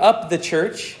that make up the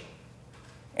church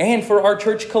and for our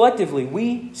church collectively.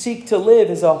 We seek to live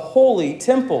as a holy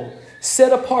temple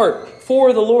set apart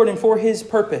for the Lord and for his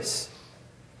purpose.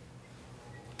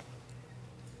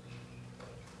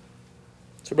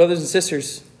 So brothers and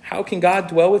sisters, how can God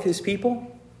dwell with his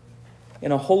people?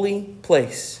 In a holy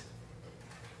place.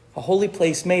 A holy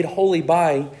place made holy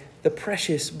by the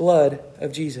precious blood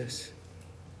of Jesus.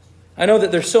 I know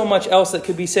that there's so much else that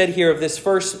could be said here of this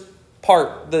first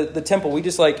part, the temple. We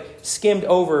just skimmed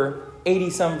over 80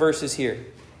 some verses here.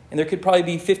 And there could probably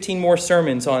be 15 more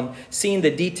sermons on seeing the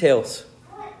details.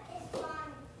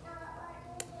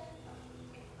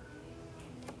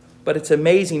 But it's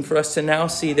amazing for us to now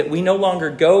see that we no longer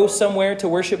go somewhere to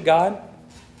worship God.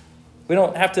 We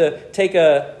don't have to take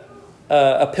a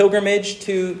pilgrimage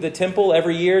to the temple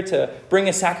every year to bring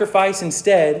a sacrifice.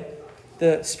 Instead,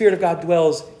 the Spirit of God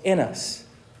dwells in us.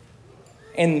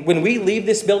 And when we leave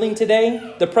this building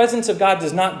today, the presence of God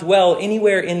does not dwell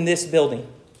anywhere in this building.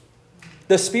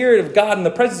 The Spirit of God and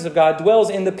the presence of God dwells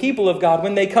in the people of God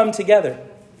when they come together.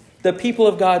 The people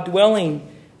of God dwelling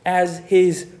as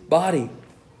His body.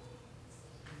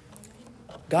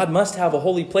 God must have a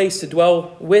holy place to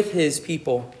dwell with His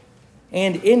people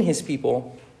and in His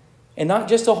people. And not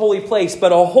just a holy place,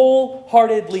 but a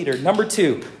wholehearted leader. Number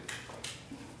two,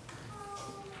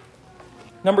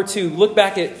 look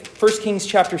back at 1 Kings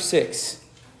chapter 6.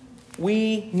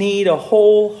 We need a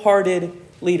wholehearted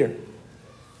leader.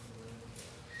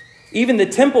 Even the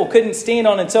temple couldn't stand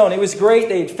on its own. It was great.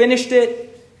 They had finished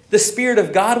it. The Spirit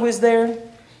of God was there.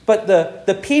 But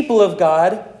the people of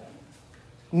God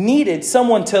needed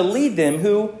someone to lead them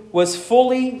who was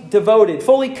fully devoted,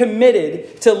 fully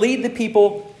committed to lead the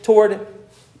people toward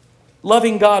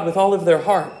loving God with all of their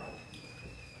heart.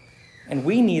 And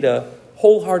we need a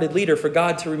wholehearted leader for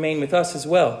God to remain with us as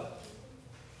well.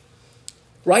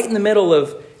 Right in the middle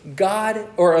of God,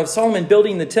 or of Solomon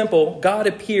building the temple, God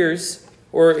appears,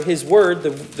 or His word,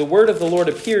 the word of the Lord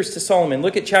appears to Solomon.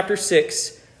 Look at chapter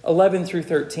 6, 11 through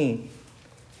 13.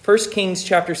 1 Kings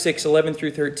chapter 6, 11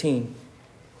 through 13.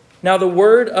 Now the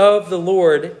word of the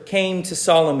Lord came to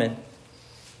Solomon.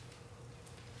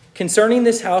 Concerning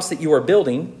this house that you are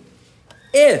building,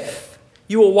 if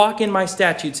you will walk in my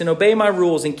statutes and obey my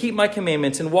rules and keep my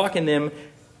commandments and walk in them,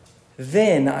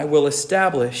 then I will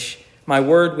establish my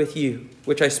word with you,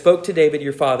 which I spoke to David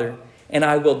your father, and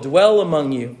I will dwell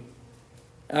among you.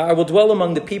 I will dwell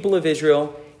among the people of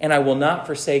Israel, and I will not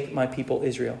forsake my people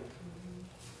Israel.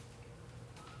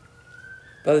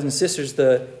 Brothers and sisters,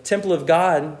 the temple of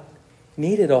God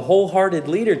needed a wholehearted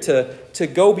leader to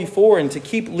go before and to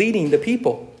keep leading the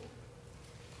people.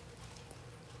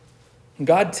 And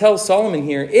God tells Solomon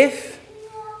here, if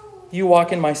you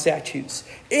walk in my statutes,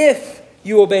 if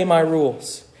you obey my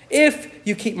rules, if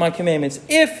you keep my commandments,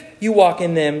 if you walk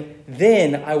in them,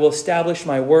 then I will establish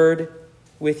my word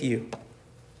with you.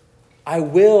 I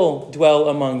will dwell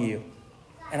among you,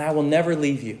 and I will never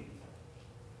leave you.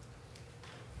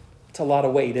 It's a lot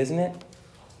of weight, isn't it?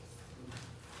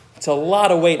 It's a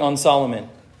lot of weight on Solomon.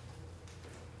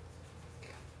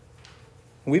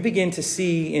 We begin to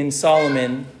see in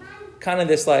Solomon kind of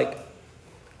this I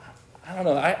don't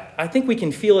know, I think we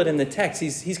can feel it in the text.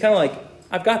 He's kind of like,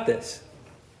 I've got this.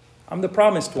 I'm the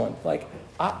promised one.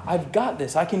 I've got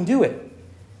this. I can do it.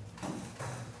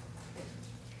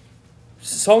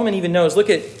 Solomon even knows.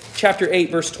 Look at chapter 8,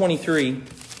 verse 23.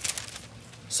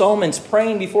 Solomon's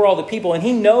praying before all the people, and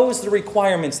he knows the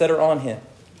requirements that are on him.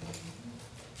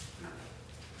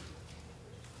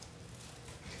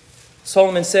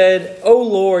 Solomon said, O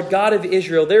Lord, God of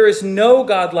Israel, there is no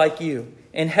God like you,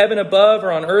 in heaven above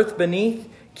or on earth beneath,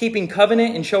 keeping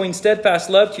covenant and showing steadfast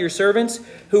love to your servants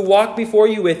who walk before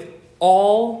you with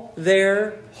all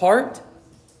their heart.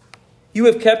 You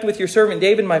have kept with your servant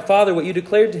David, my father, what you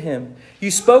declared to him.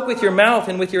 You spoke with your mouth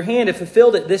and with your hand and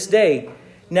fulfilled it this day.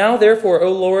 Now, therefore,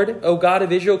 O Lord, O God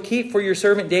of Israel, keep for your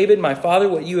servant David, my father,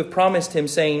 what you have promised him,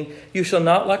 saying, you shall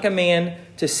not lack a man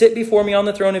to sit before me on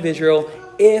the throne of Israel,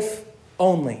 if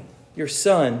only your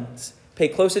sons pay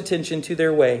close attention to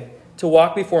their way, to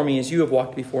walk before me as you have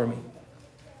walked before me.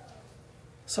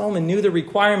 Solomon knew the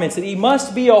requirements, that he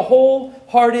must be a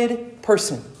wholehearted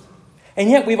person. And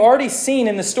yet we've already seen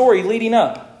in the story leading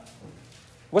up,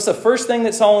 what's the first thing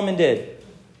that Solomon did?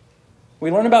 We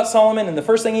learn about Solomon, and the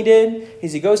first thing he did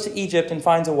is he goes to Egypt and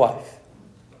finds a wife.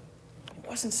 He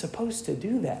wasn't supposed to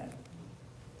do that.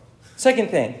 Second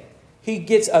thing, he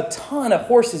gets a ton of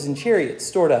horses and chariots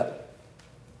stored up.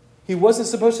 He wasn't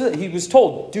supposed to do that. He was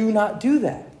told, do not do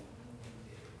that.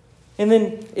 And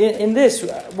then in this,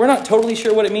 we're not totally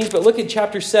sure what it means, but look at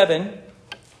chapter 7,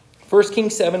 1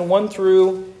 Kings 7, 1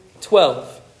 through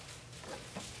 12.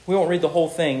 We won't read the whole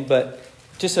thing, but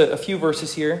just a few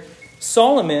verses here.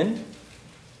 Solomon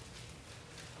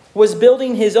was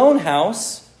building his own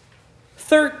house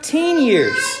 13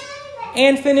 years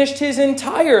and finished his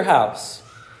entire house.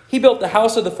 He built the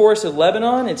house of the forest of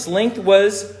Lebanon. Its length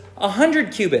was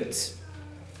 100 cubits,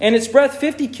 and its breadth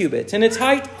 50 cubits, and its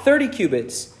height 30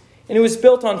 cubits. And it was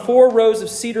built on 4 rows of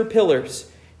cedar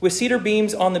pillars, with cedar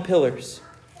beams on the pillars.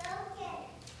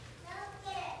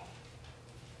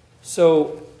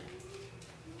 So,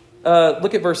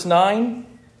 look at verse 9.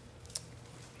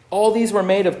 All these were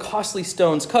made of costly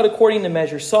stones, cut according to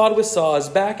measure, sawed with saws,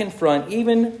 back and front,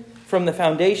 even from the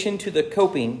foundation to the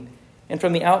coping. and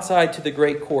from the outside to the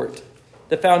great court.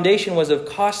 The foundation was of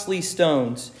costly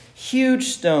stones, huge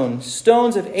stones,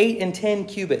 stones of 8 and 10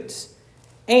 cubits.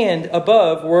 And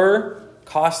above were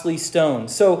costly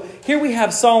stones. So here we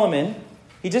have Solomon.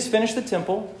 He just finished the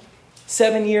temple.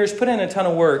 7 years, put in a ton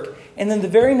of work. And then the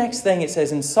very next thing it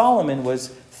says, and Solomon was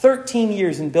 13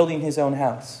 years in building his own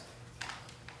house.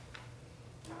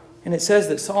 And it says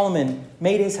that Solomon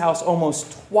made his house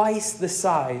almost twice the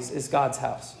size as God's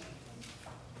house.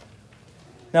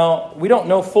 Now, we don't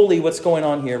know fully what's going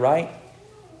on here, right?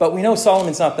 But we know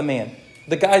Solomon's not the man.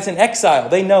 The guy's in exile.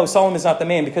 They know Solomon's not the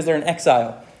man because they're in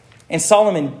exile. And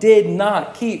Solomon did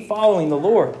not keep following the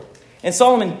Lord. And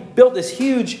Solomon built this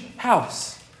huge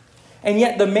house. And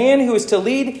yet the man who was to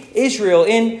lead Israel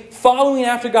in following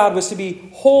after God was to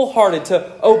be wholehearted,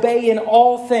 to obey in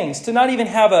all things, to not even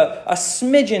have a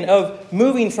smidgen of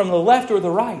moving from the left or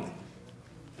the right.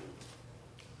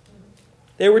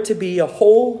 They were to be a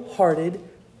wholehearted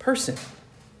person,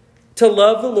 to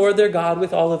love the Lord their God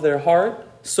with all of their heart,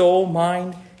 soul,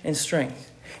 mind, and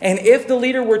strength. And if the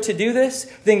leader were to do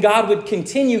this, then God would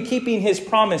continue keeping his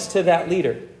promise to that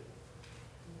leader.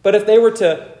 But if they were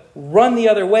to run the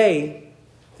other way,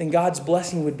 then God's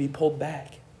blessing would be pulled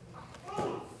back.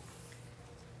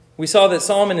 We saw that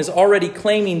Solomon is already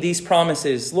claiming these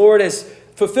promises. The Lord has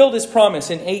fulfilled his promise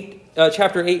in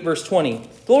chapter 8, verse 20.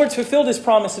 The Lord's fulfilled his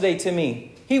promise today to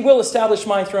me. He will establish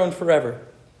my throne forever.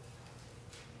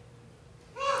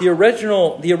 The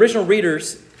original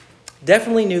readers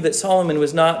definitely knew that Solomon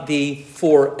was not the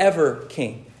forever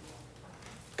king.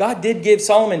 God did give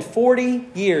Solomon 40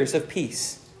 years of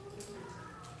peace.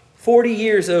 40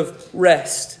 years of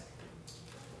rest.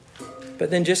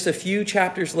 But then just a few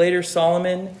chapters later,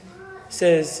 Solomon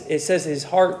says his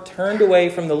heart turned away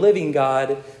from the living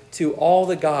God to all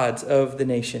the gods of the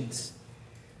nations.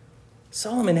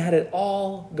 Solomon had it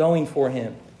all going for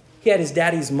him. He had his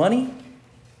daddy's money.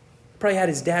 Probably had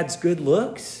his dad's good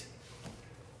looks.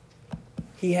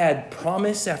 He had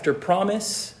promise after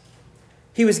promise.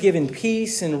 He was given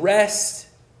peace and rest.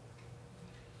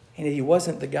 And he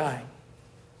wasn't the guy.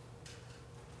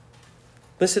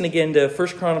 Listen again to 1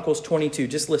 Chronicles 22.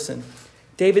 Just listen.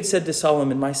 David said to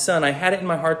Solomon, "My son, I had it in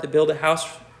my heart to build a house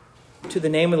to the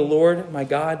name of the Lord, my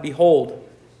God. Behold,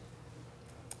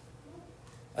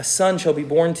 a son shall be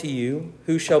born to you,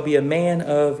 who shall be a man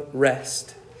of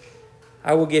rest.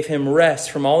 I will give him rest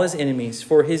from all his enemies,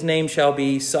 for his name shall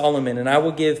be Solomon, and I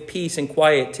will give peace and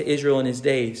quiet to Israel in his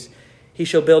days. He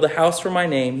shall build a house for my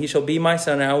name. He shall be my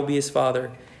son, and I will be his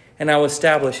father. And I will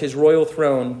establish his royal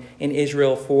throne in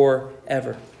Israel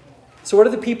forever." So what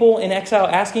are the people in exile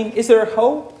asking? Is there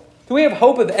hope? Do we have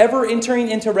hope of ever entering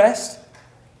into rest?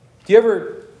 Do you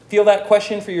ever feel that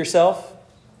question for yourself?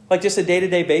 Like just a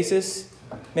day-to-day basis?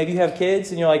 Maybe you have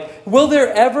kids and you're like, will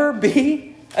there ever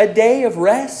be a day of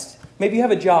rest? Maybe you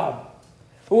have a job.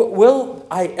 Will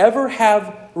I ever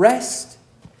have rest?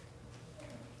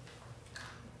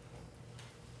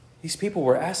 These people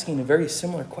were asking a very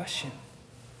similar question.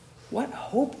 What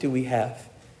hope do we have?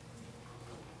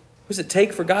 What does it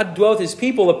take for God to dwell with his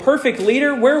people? A perfect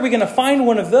leader? Where are we going to find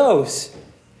one of those?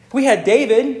 We had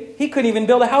David. He couldn't even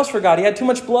build a house for God. He had too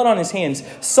much blood on his hands.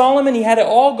 Solomon, he had it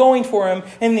all going for him,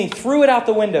 and then he threw it out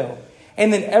the window.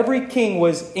 And then every king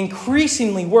was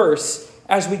increasingly worse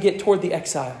as we get toward the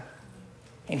exile.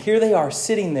 And here they are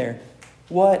sitting there.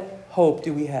 What hope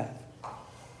do we have?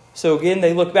 So again,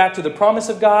 they look back to the promise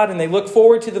of God and they look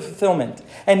forward to the fulfillment.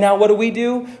 And now what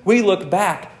do? We look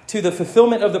back to the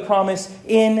fulfillment of the promise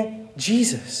in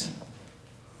Jesus.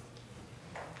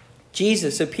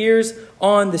 Jesus appears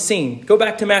on the scene. Go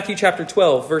back to Matthew chapter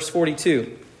 12, verse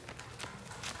 42.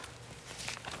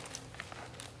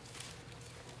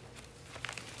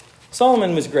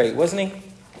 Solomon was great, wasn't he?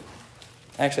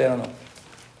 Actually, I don't know.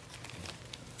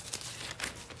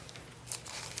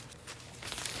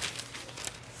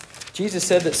 Jesus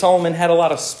said that Solomon had a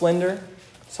lot of splendor.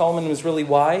 Solomon was really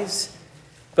wise.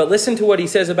 But listen to what he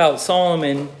says about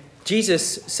Solomon.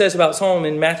 Jesus says about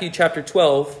Solomon in Matthew chapter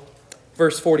 12,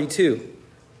 verse 42.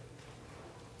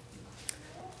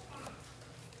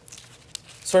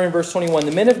 Starting in verse 21.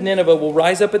 "The men of Nineveh will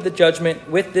rise up at the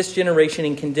judgment with this generation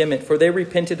and condemn it, for they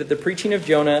repented at the preaching of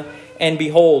Jonah, and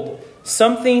behold,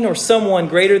 something or someone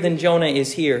greater than Jonah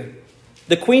is here.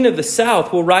 The queen of the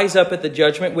south will rise up at the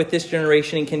judgment with this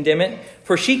generation and condemn it,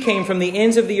 for she came from the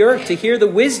ends of the earth to hear the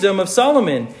wisdom of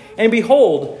Solomon. And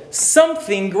behold,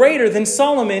 something greater than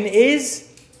Solomon is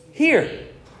here."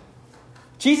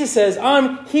 Jesus says,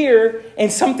 I'm here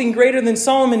and something greater than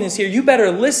Solomon is here. You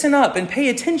better listen up and pay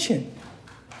attention.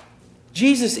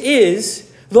 Jesus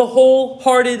is the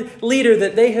wholehearted leader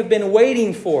that they have been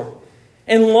waiting for.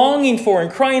 and longing for and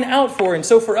crying out for. And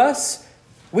so for us,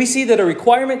 we see that a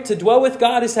requirement to dwell with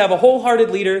God is to have a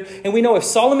wholehearted leader. And we know if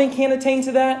Solomon can't attain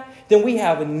to that, then we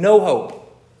have no hope.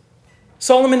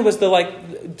 Solomon was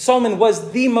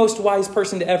the most wise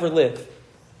person to ever live.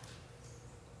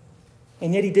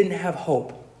 And yet he didn't have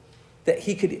hope that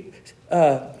he could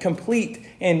complete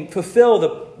and fulfill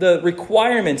the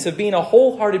requirements of being a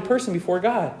wholehearted person before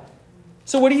God.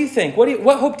 So what do you think?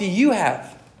 What hope do you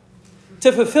have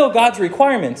to fulfill God's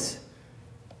requirements?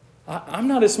 I'm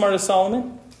not as smart as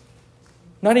Solomon.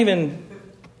 Not even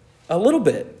a little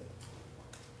bit.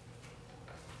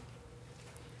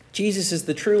 Jesus is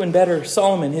the true and better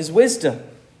Solomon, his wisdom.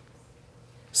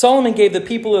 Solomon gave the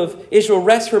people of Israel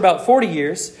rest for about 40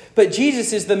 years, but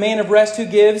Jesus is the man of rest who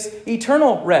gives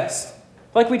eternal rest.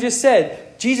 Like we just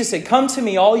said, Jesus said, "Come to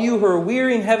me, all you who are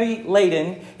weary and heavy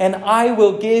laden, and I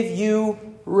will give you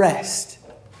rest."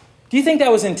 Do you think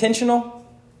that was intentional?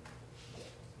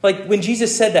 Like when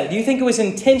Jesus said that, do you think it was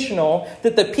intentional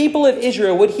that the people of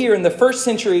Israel would hear in the first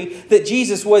century that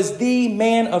Jesus was the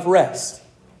man of rest?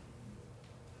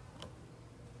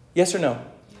 Yes or no?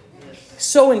 Yes.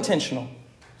 So intentional.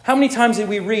 How many times did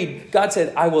we read, God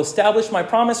said, "I will establish my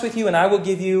promise with you and I will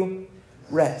give you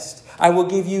rest. I will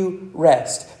give you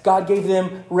rest." God gave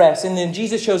them rest. And then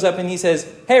Jesus shows up and he says,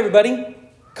 "Hey everybody,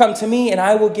 come to me and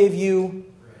I will give you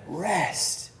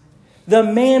rest." The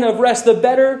man of rest, the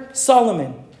better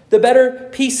Solomon, the better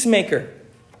peacemaker.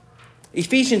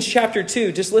 Ephesians chapter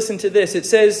 2, just listen to this. It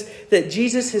says that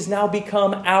Jesus has now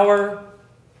become our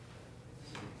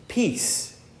peace.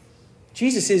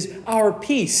 Jesus is our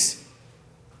peace.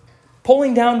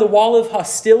 Pulling down the wall of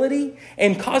hostility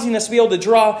and causing us to be able to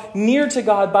draw near to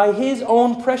God by his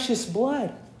own precious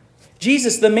blood.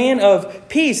 Jesus, the man of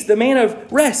peace, the man of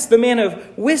rest, the man of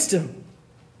wisdom.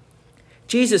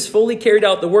 Jesus fully carried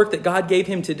out the work that God gave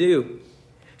him to do.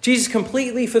 Jesus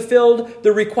completely fulfilled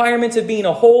the requirements of being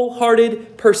a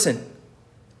wholehearted person.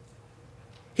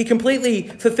 He completely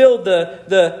fulfilled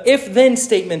the if-then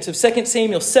statements of 2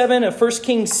 Samuel 7, of 1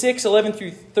 Kings 6, 11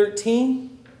 through 13.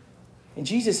 And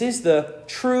Jesus is the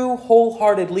true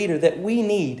wholehearted leader that we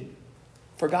need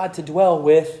for God to dwell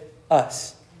with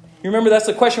us. You remember that's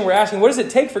the question we're asking. What does it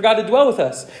take for God to dwell with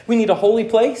us? We need a holy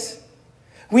place.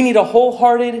 We need a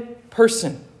wholehearted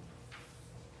person.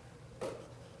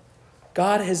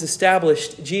 God has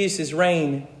established Jesus'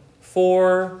 reign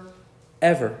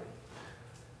forever.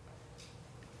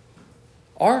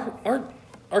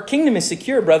 Our kingdom is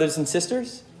secure, brothers and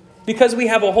sisters. Because we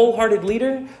have a wholehearted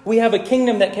leader, we have a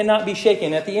kingdom that cannot be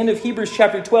shaken. At the end of Hebrews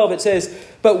chapter 12, it says,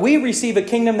 "But we receive a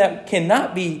kingdom that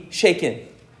cannot be shaken."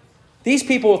 These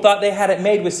people thought they had it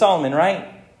made with Solomon, right?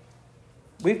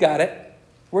 We've got it.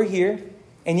 We're here.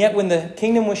 And yet when the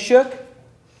kingdom was shook,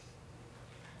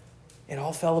 it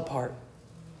all fell apart.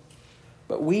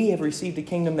 But we have received a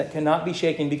kingdom that cannot be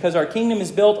shaken because our kingdom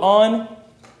is built on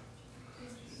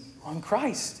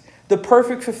Christ. The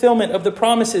perfect fulfillment of the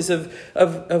promises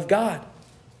of God.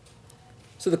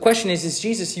 So the question is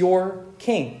Jesus your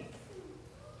king?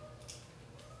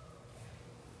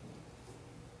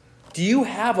 Do you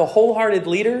have a wholehearted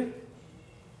leader?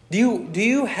 Do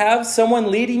you have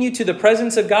someone leading you to the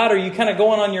presence of God, or are you kind of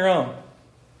going on your own?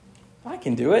 I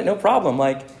can do it, no problem.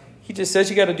 Like, he just says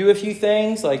you got to do a few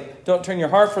things, like don't turn your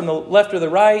heart from the left or the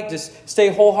right, just stay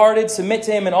wholehearted, submit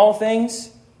to him in all things.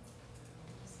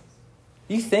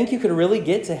 You think you could really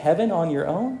get to heaven on your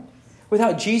own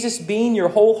without Jesus being your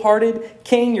wholehearted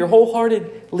king, your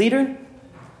wholehearted leader?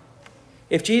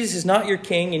 If Jesus is not your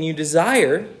king and you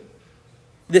desire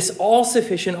this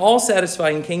all-sufficient,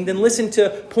 all-satisfying king, then listen to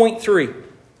point 3.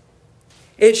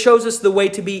 It shows us the way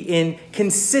to be in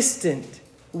consistent,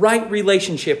 right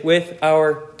relationship with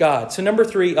our God. So number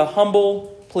 3, a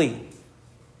humble plea.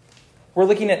 We're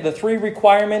looking at the 3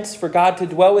 requirements for God to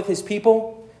dwell with his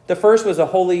people. The first was a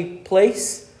holy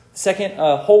place. The second,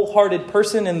 a wholehearted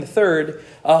person. And the third,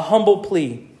 a humble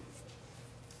plea.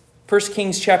 1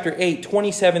 Kings chapter 8,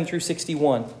 27 through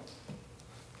 61.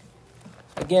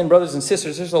 Again, brothers and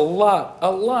sisters, there's a lot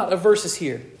of verses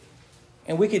here.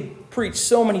 And we could preach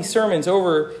so many sermons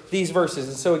over these verses.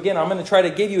 And so again, I'm going to try to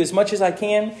give you as much as I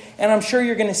can. And I'm sure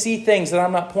you're going to see things that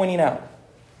I'm not pointing out.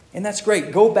 And that's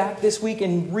great. Go back this week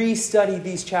and re-study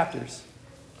these chapters.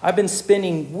 I've been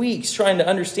spending weeks trying to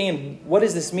understand what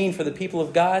does this mean for the people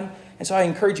of God. And so I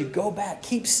encourage you, go back,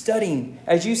 keep studying.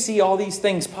 As you see all these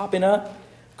things popping up,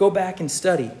 go back and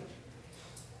study.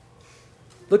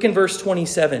 Look in verse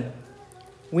 27.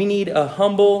 We need a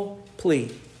humble plea.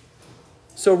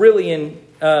 So really in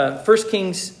 1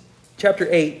 Kings chapter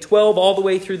 8, 12 all the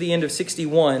way through the end of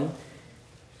 61,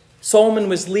 Solomon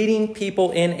was leading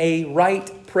people in a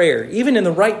right prayer, even in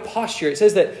the right posture. It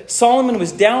says that Solomon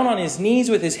was down on his knees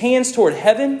with his hands toward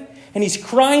heaven, and he's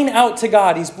crying out to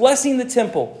God. He's blessing the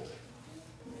temple,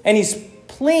 and he's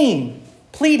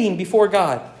pleading before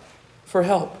God for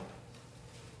help.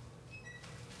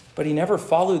 But he never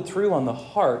followed through on the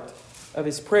heart of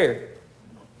his prayer.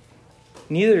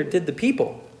 Neither did the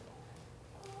people.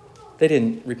 They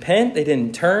didn't repent. They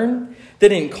didn't turn. They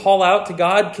didn't call out to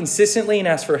God consistently and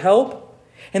ask for help.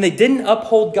 And they didn't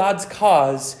uphold God's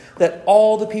cause that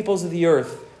all the peoples of the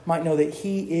earth might know that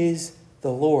He is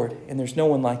the Lord and there's no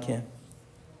one like Him.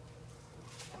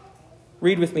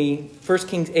 Read with me 1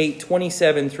 Kings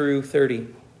 8:27 through 30.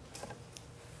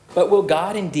 But will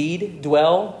God indeed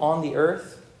dwell on the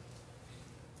earth?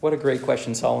 What a great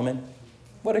question, Solomon.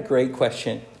 What a great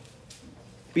question.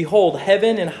 Behold,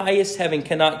 heaven and highest heaven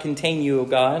cannot contain you, O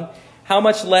God. How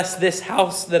much less this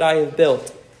house that I have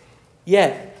built?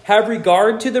 Yet have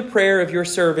regard to the prayer of your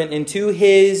servant and to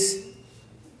his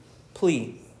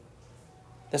plea.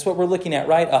 That's what we're looking at,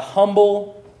 right? A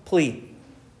humble plea.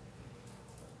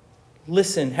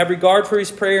 Listen, have regard for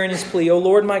his prayer and his plea. O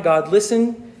Lord my God,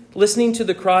 listening to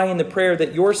the cry and the prayer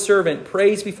that your servant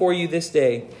prays before you this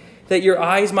day, that your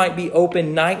eyes might be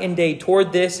open night and day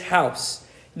toward this house,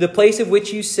 the place of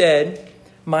which you said,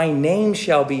 my name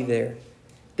shall be there,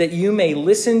 that you may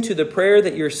listen to the prayer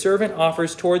that your servant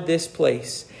offers toward this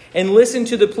place, and listen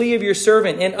to the plea of your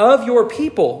servant and of your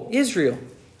people, Israel,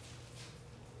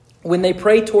 when they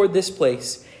pray toward this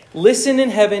place. Listen in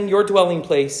heaven, your dwelling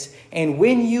place, and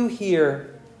when you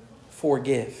hear,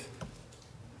 forgive.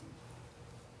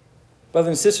 Brothers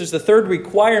and sisters, the third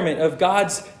requirement of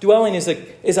God's dwelling is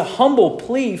a humble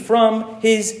plea from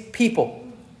His people.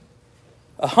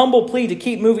 A humble plea to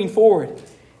keep moving forward.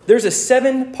 There's a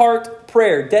 7-part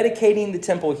prayer dedicating the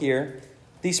temple here.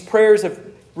 These prayers of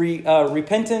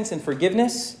repentance and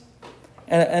forgiveness.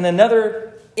 And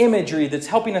another imagery that's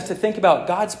helping us to think about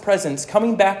God's presence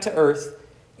coming back to earth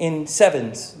in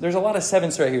sevens. There's a lot of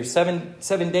sevens right here.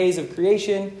 Seven days of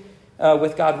creation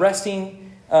with God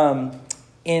resting.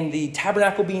 In the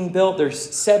tabernacle being built, there's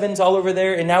sevens all over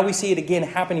there. And now we see it again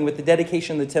happening with the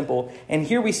dedication of the temple. And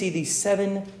here we see these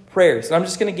 7 prayers. And I'm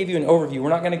just going to give you an overview. We're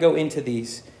not going to go into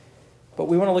these. But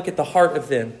we want to look at the heart of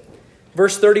them.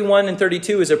 Verse 31 and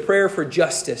 32 is a prayer for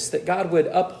justice, that God would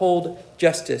uphold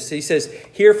justice. He says,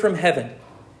 hear from heaven.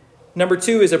 Number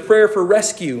 2 is a prayer for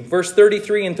rescue. Verse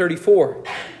 33 and 34.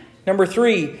 Number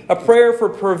 3, a prayer for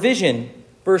provision.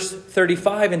 Verse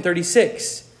 35 and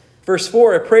 36. Verse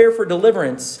 4, a prayer for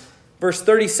deliverance. Verse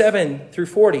 37 through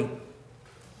 40.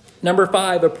 Number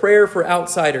 5, a prayer for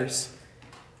outsiders.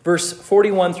 Verse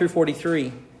 41 through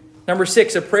 43. Number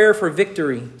 6, a prayer for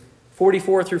victory.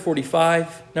 44 through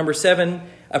 45. Number 7,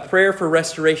 a prayer for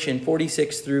restoration.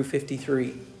 46 through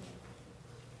 53.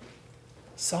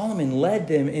 Solomon led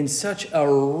them in such a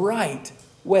right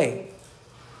way.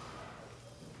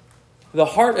 The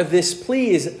heart of this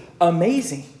plea is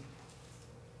amazing.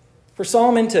 For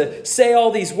Solomon to say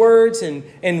all these words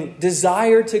and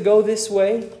desire to go this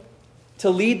way, to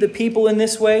lead the people in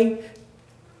this way,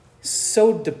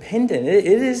 so dependent. It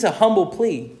is a humble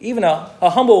plea, even a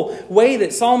humble way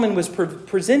that Solomon was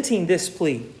presenting this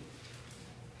plea.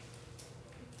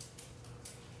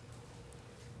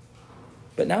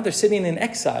 But now they're sitting in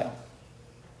exile.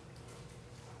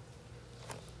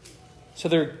 So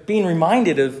they're being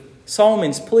reminded of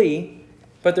Solomon's plea,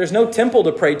 but there's no temple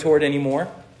to pray toward anymore.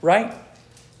 Right?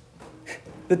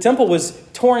 The temple was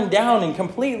torn down and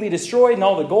completely destroyed, and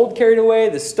all the gold carried away,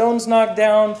 the stones knocked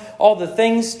down, all the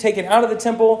things taken out of the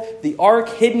temple, the ark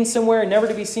hidden somewhere, never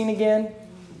to be seen again.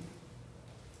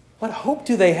 What hope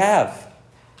do they have?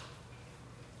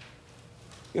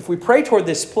 If we pray toward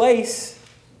this place,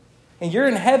 and you're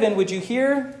in heaven, would you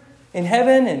hear in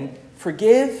heaven and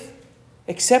forgive,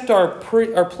 accept our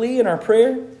plea and our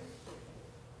prayer?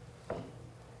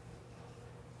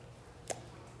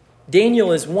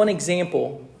 Daniel is one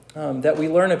example that we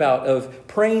learn about of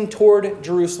praying toward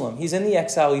Jerusalem. He's in the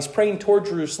exile. He's praying toward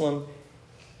Jerusalem.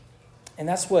 And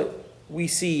that's what we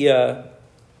see a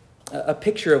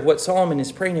picture of what Solomon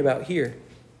is praying about here.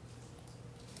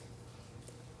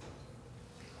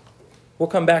 We'll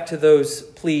come back to those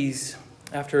pleas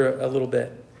after a little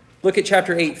bit. Look at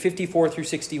chapter 8, 54 through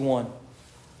 61.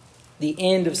 The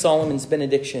end of Solomon's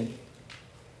benediction.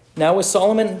 Now as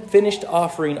Solomon finished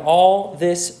offering all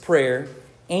this prayer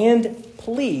and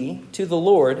plea to the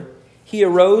Lord, he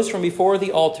arose from before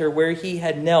the altar where he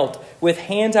had knelt with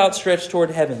hands outstretched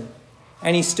toward heaven.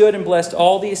 And he stood and blessed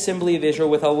all the assembly of Israel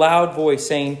with a loud voice,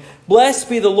 saying, Blessed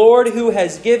be the Lord who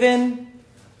has given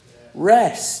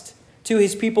rest to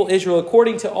his people Israel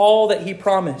according to all that he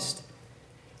promised.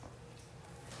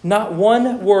 Not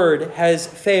one word has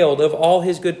failed of all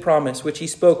his good promise, which he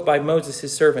spoke by Moses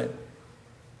his servant.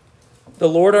 The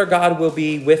Lord our God will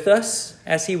be with us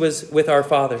as he was with our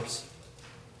fathers.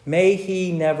 May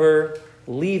he never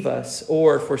leave us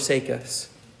or forsake us,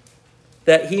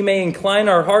 that he may incline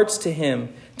our hearts to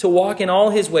him, to walk in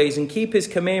all his ways and keep his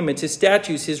commandments, his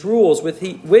statutes, his rules, with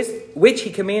which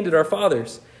he commanded our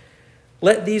fathers.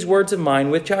 Let these words of mine,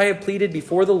 which I have pleaded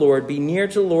before the Lord, be near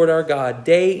to the Lord our God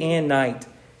day and night,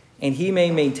 and he may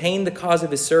maintain the cause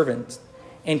of his servants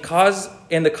and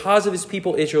the cause of his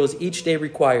people Israel as each day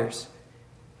requires,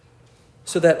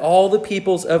 so that all the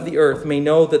peoples of the earth may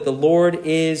know that the Lord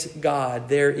is God,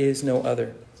 there is no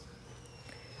other.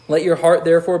 Let your heart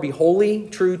therefore be wholly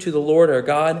true to the Lord our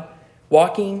God,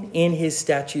 walking in his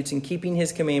statutes and keeping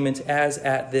his commandments as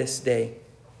at this day.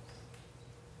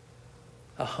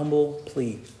 A humble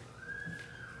plea.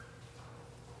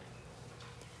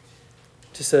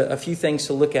 Just a few things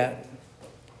to look at.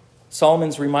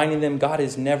 Solomon's reminding them God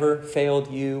has never failed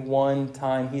you one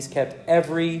time. He's kept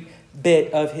every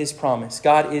bit of his promise.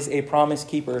 God is a promise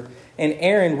keeper. And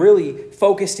Aaron really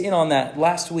focused in on that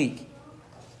last week.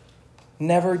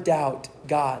 Never doubt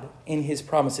God in his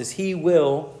promises. He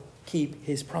will keep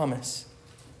his promise.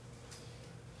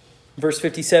 Verse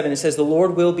 57, it says, the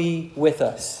Lord will be with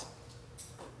us.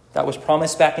 That was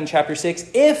promised back in chapter 6.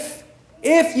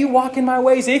 If you walk in my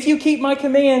ways, if you keep my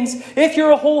commands, if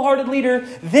you're a wholehearted leader,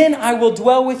 then I will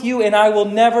dwell with you and I will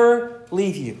never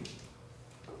leave you.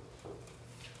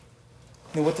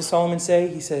 And what does Solomon say?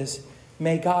 He says,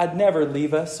 may God never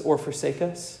leave us or forsake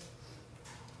us.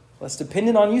 Well, it's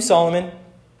dependent on you, Solomon.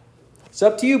 It's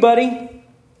up to you, buddy.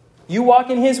 You walk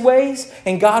in his ways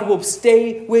and God will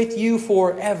stay with you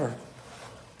forever.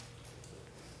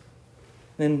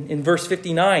 Then in verse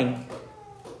 59,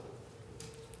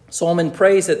 Solomon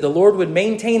prays that the Lord would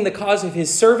maintain the cause of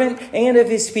his servant and of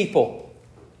his people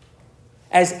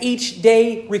as each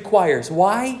day requires.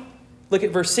 Why? Look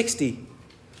at verse 60.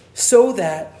 So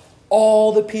that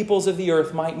all the peoples of the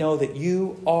earth might know that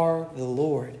you are the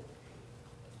Lord.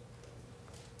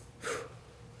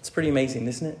 It's pretty amazing,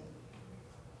 isn't it?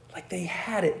 Like they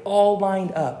had it all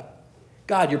lined up.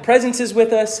 God, your presence is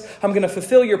with us. I'm going to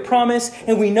fulfill your promise.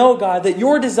 And we know, God, that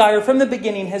your desire from the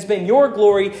beginning has been your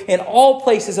glory in all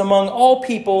places among all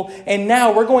people. And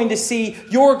now we're going to see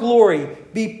your glory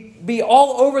be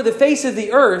all over the face of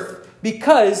the earth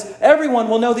because everyone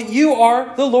will know that you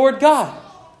are the Lord God.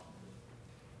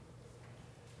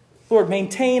 Lord,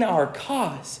 maintain our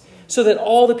cause so that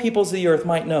all the peoples of the earth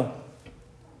might know.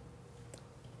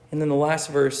 And then the last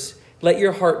verse, let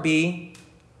your heart be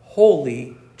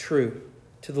wholly true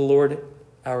to the Lord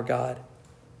our God.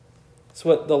 That's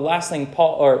what the last thing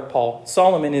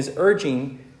Solomon is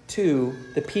urging to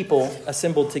the people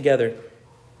assembled together.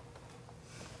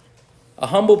 A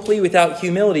humble plea without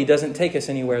humility doesn't take us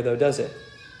anywhere, though, does it?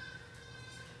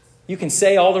 You can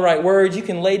say all the right words. You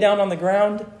can lay down on the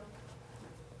ground.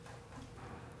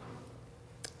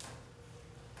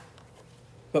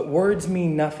 But words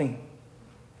mean nothing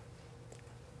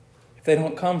if they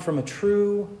don't come from a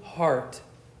true heart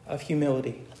of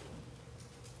humility.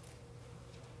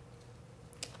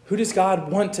 Who does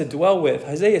God want to dwell with?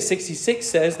 Isaiah 66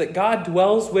 says that God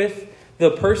dwells with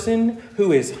the person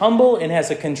who is humble and has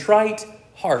a contrite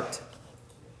heart.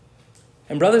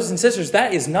 And brothers and sisters,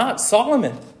 that is not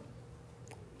Solomon.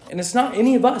 And it's not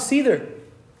any of us either.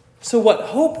 So what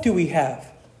hope do we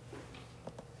have?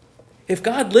 If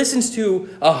God listens to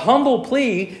a humble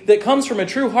plea that comes from a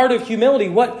true heart of humility,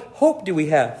 what hope do we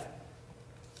have?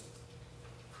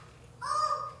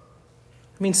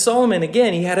 I mean, Solomon,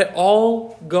 again, he had it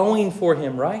all going for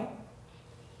him, right?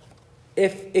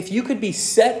 If you could be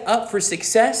set up for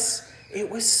success, it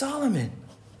was Solomon.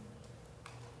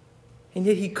 And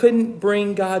yet he couldn't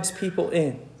bring God's people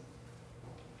in.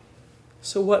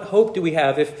 So what hope do we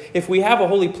have? If we have a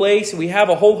holy place, we have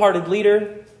a wholehearted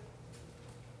leader,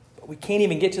 but we can't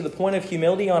even get to the point of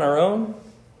humility on our own?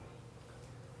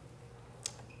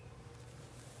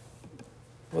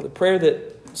 Well, the prayer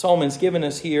that Solomon's given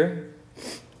us here,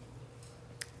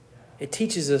 it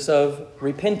teaches us of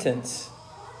repentance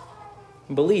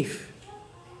and belief.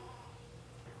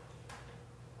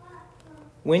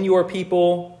 When your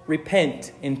people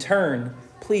repent and turn,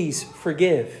 please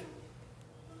forgive.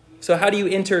 So how do you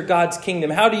enter God's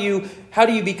kingdom? How do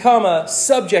you become a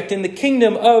subject in the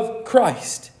kingdom of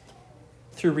Christ?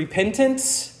 Through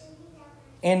repentance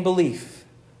and belief.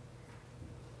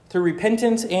 Through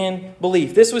repentance and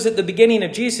belief. This was at the beginning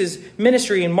of Jesus'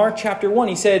 ministry in Mark chapter 1.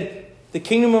 He said, the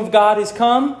kingdom of God is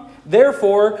come,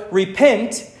 therefore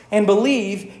repent and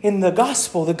believe in the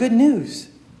gospel, the good news.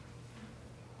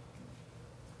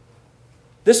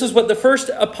 This is what the first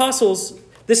apostles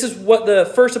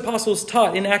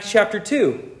taught in Acts chapter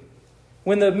 2.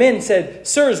 When the men said,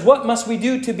 "Sirs, what must we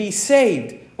do to be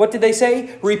saved?" What did they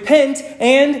say? Repent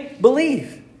and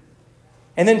believe.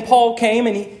 And then Paul came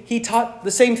and he taught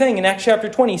the same thing in Acts chapter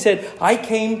 20. He said, "I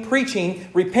came preaching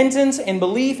repentance and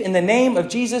belief in the name of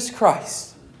Jesus Christ."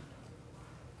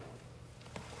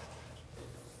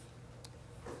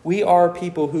 We are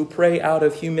people who pray out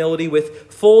of humility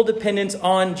with full dependence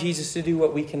on Jesus to do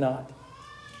what we cannot.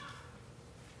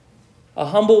 A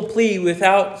humble plea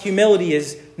without humility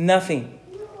is nothing.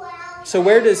 So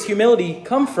where does humility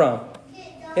come from?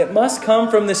 It must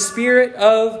come from the Spirit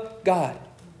of God.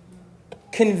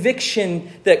 Conviction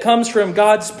that comes from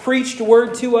God's preached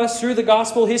word to us through the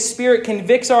gospel. His Spirit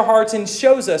convicts our hearts and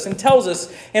shows us and tells us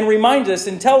and reminds us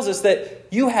and tells us that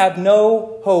you have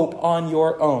no hope on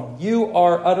your own. You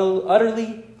are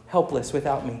utterly helpless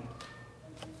without me.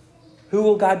 Who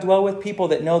will God dwell with? People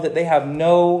that know that they have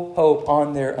no hope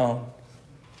on their own.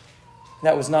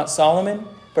 That was not Solomon.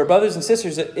 But brothers and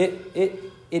sisters, it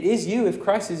is you if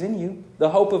Christ is in you, the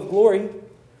hope of glory.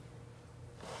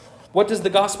 What does the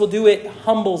gospel do? It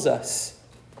humbles us.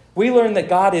 We learn that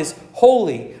God is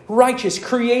holy, righteous,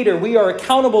 creator. We are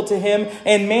accountable to Him,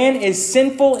 and man is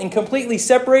sinful and completely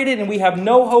separated, and we have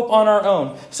no hope on our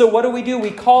own. So what do?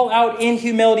 We call out in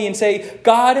humility and say,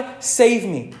 "God, save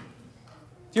me."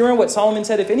 Do you remember what Solomon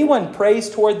said? If anyone prays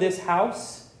toward this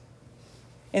house,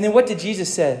 and then what did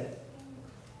Jesus say?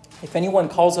 If anyone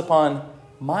calls upon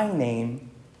my name,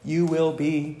 you will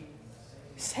be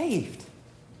saved.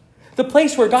 The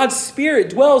place where God's Spirit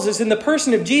dwells is in the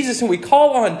person of Jesus, and we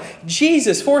call on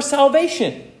Jesus for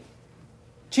salvation.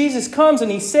 Jesus comes and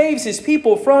He saves His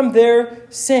people from their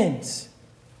sins.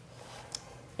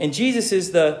 And Jesus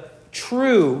is the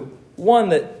true one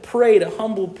that prayed a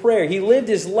humble prayer. He lived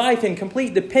His life in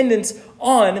complete dependence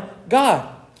on God.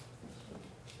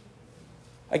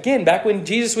 Again, back when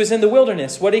Jesus was in the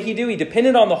wilderness, what did He do? He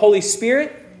depended on the Holy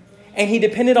Spirit, and He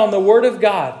depended on the Word of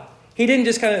God. He didn't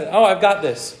just kind of, I've got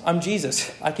this. I'm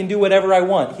Jesus. I can do whatever I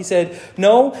want. He said,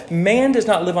 no, man does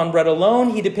not live on bread alone.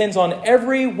 He depends on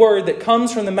every word that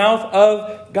comes from the mouth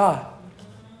of God.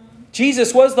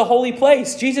 Jesus was the holy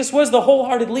place. Jesus was the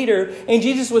wholehearted leader, and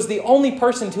Jesus was the only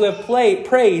person to have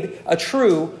prayed a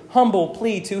true, humble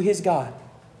plea to His God.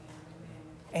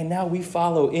 And now we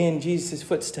follow in Jesus'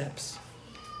 footsteps.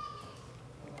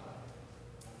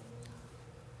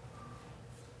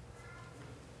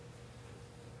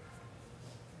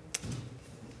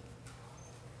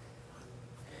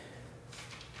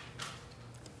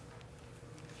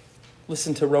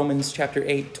 Listen to Romans chapter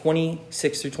 8,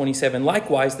 26 through 27.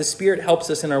 Likewise, the Spirit helps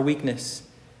us in our weakness.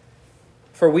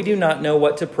 For we do not know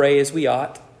what to pray as we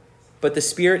ought, but the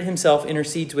Spirit Himself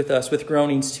intercedes with us with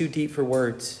groanings too deep for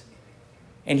words.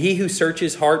 And He who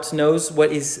searches hearts knows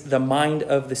what is the mind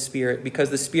of the Spirit, because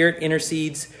the Spirit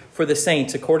intercedes for the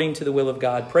saints according to the will of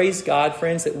God. Praise God,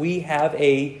 friends, that we have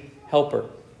a helper.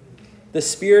 The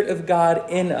Spirit of God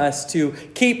in us to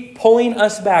keep pulling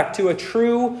us back to a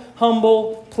true,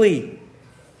 humble plea.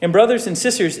 And brothers and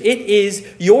sisters, it is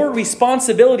your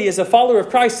responsibility as a follower of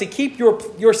Christ to keep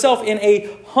yourself in a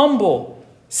humble,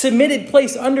 submitted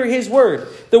place under His word.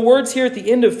 The words here at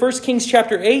the end of 1 Kings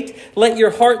chapter 8, "Let your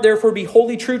heart therefore be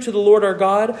wholly true to the Lord our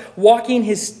God, walking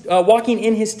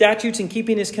in His statutes and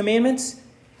keeping His commandments."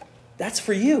 That's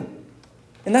for you.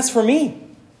 And that's for me.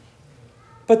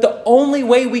 But the only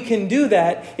way we can do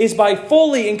that is by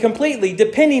fully and completely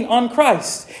depending on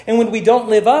Christ. And when we don't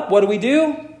live up, what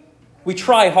do? We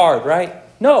try hard, right?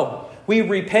 No. We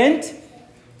repent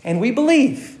and we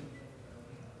believe.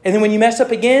 And then when you mess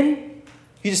up again,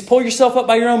 you just pull yourself up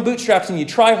by your own bootstraps and you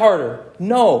try harder.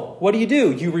 No. What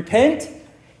do? You repent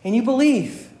and you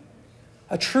believe.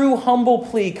 A true humble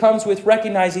plea comes with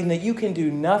recognizing that you can do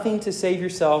nothing to save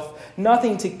yourself,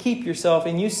 nothing to keep yourself,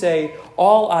 and you say,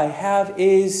 all I have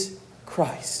is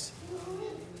Christ.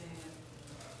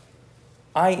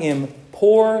 I am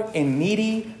poor and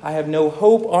needy. I have no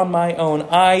hope on my own.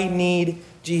 I need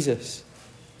Jesus.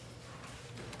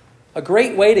 A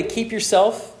great way to keep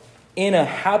yourself in a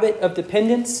habit of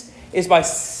dependence is by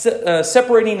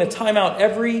separating a time out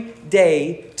every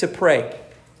day to pray.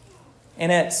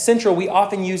 And at Central, we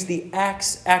often use the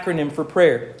ACTS acronym for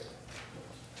prayer.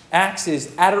 ACTS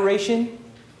is adoration,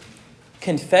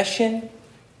 confession,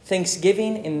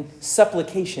 thanksgiving, and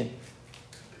supplication.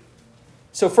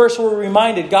 So first we're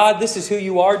reminded, God, this is who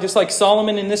you are. Just like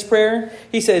Solomon in this prayer,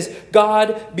 he says,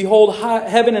 God, behold,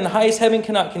 heaven and the highest heaven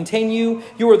cannot contain you.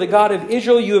 You are the God of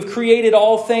Israel. You have created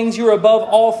all things. You are above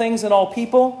all things and all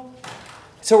people.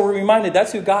 So we're reminded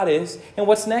that's who God is. And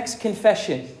what's next?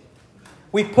 Confession.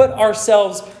 We put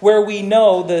ourselves where we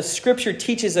know the Scripture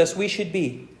teaches us we should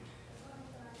be.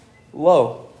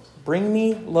 Low. Bring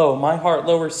me low, my heart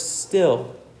lower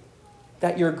still,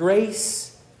 that your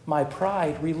grace my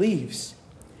pride relieves.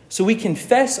 So we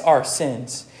confess our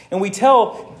sins, and we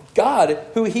tell God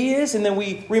who He is, and then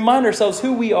we remind ourselves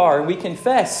who we are. We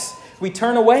confess. We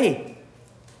turn away.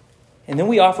 And then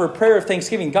we offer a prayer of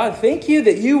thanksgiving. God, thank you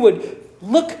that you would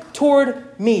look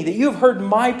toward me, that you have heard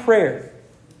my prayer.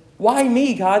 Why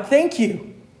me, God? Thank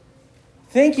you.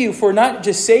 Thank you for not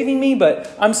just saving me,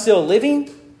 but I'm still living.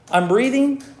 I'm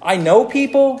breathing. I know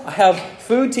people. I have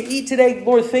food to eat today.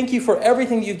 Lord, thank you for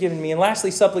everything you've given me. And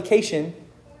lastly, supplication.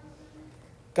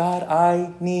 God,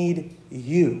 I need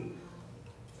you.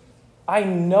 I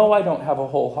know I don't have a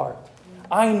whole heart.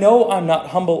 I know I'm not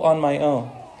humble on my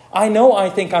own. I know I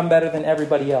think I'm better than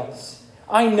everybody else.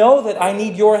 I know that I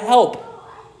need your help.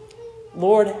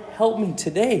 Lord, help me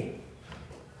today.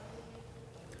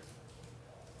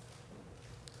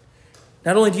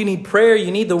 Not only do you need prayer,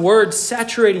 you need the word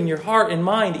saturating your heart and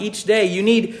mind each day. You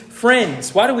need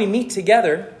friends. Why do we meet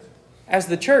together as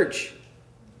the church?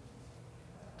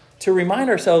 To remind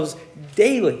ourselves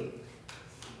daily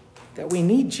that we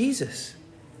need Jesus.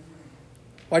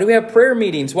 Why do we have prayer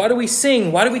meetings? Why do we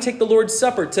sing? Why do we take the Lord's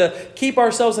Supper? To keep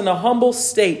ourselves in a humble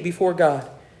state before God.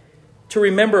 To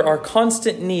remember our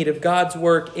constant need of God's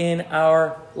work in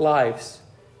our lives.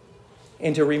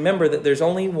 And to remember that there's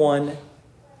only one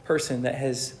person that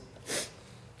has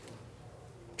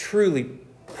truly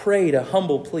prayed a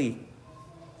humble plea.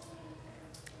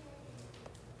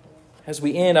 As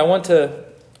we end, I want to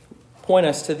point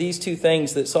us to these two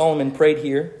things that Solomon prayed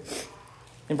here.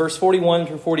 In verse 41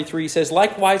 through 43, he says,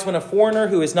 "Likewise, when a foreigner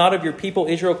who is not of your people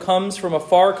Israel comes from a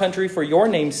far country for your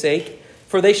name's sake,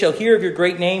 for they shall hear of your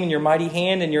great name and your mighty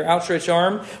hand and your outstretched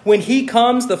arm. When he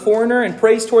comes, the foreigner, and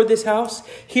prays toward this house,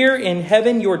 hear in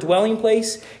heaven your dwelling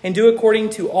place, and do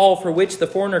according to all for which the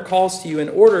foreigner calls to you, in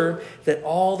order that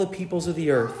all the peoples of the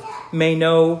earth may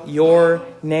know your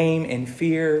name and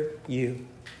fear you."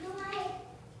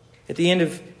 At the end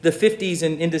of the 50s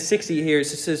and into 60 here, it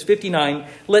says 59,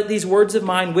 "Let these words of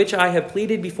mine, which I have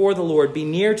pleaded before the Lord, be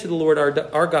near to the Lord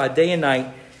our God day and night,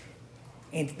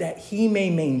 and that he may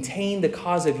maintain the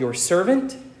cause of your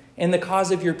servant and the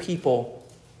cause of your people,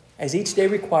 as each day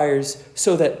requires,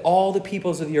 so that all the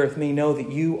peoples of the earth may know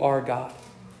that you are God."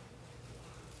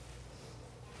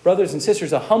 Brothers and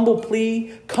sisters, a humble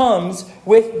plea comes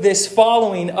with this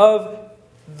following of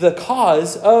the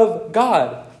cause of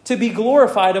God, to be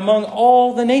glorified among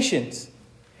all the nations.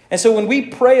 And so when we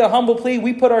pray a humble plea,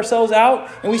 we put ourselves out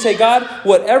and we say, God,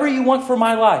 whatever you want for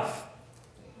my life.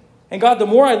 And God, the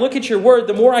more I look at your word,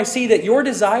 the more I see that your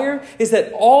desire is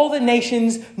that all the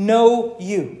nations know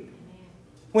you.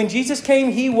 When Jesus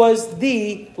came, he was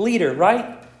the leader, right?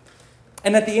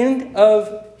 And at the end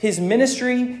of his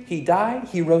ministry, he died,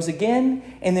 he rose again.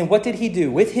 And then what did he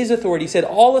do? With his authority, he said,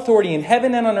 all authority in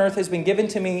heaven and on earth has been given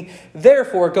to me.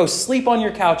 Therefore, go sleep on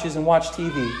your couches and watch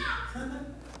TV.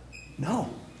 No,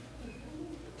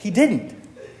 he didn't.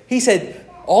 He said,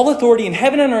 all authority in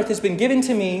heaven and earth has been given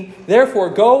to me. Therefore,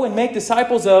 go and make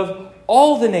disciples of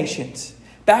all the nations,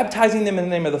 baptizing them in the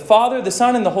name of the Father, the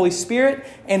Son, and the Holy Spirit.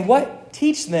 And what?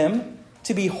 Teach them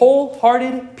to be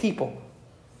wholehearted people.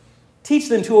 Teach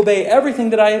them to obey everything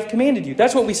that I have commanded you.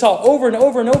 That's what we saw over and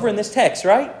over and over in this text,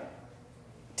 right?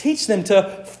 Teach them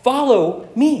to follow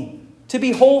me, to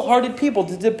be wholehearted people,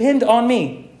 to depend on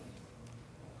me.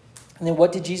 And then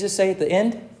what did Jesus say at the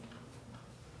end?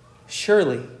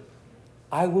 Surely,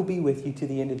 I will be with you to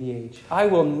the end of the age. I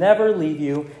will never leave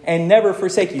you and never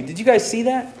forsake you. Did you guys see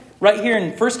that? Right here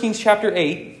in 1 Kings chapter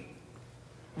 8,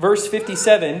 verse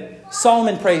 57,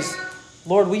 Solomon prays,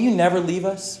 Lord, will you never leave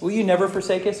us? Will you never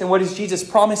forsake us? And what does Jesus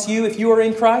promise you if you are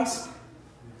in Christ?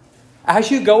 As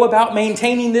you go about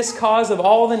maintaining this cause of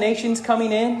all the nations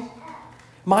coming in,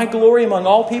 my glory among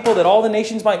all people, that all the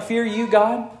nations might fear you,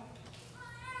 God,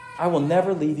 I will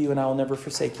never leave you and I will never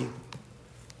forsake you.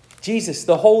 Jesus,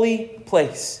 the holy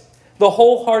place, the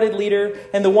wholehearted leader,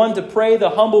 and the one to pray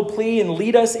the humble plea and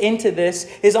lead us into this,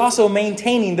 is also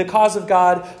maintaining the cause of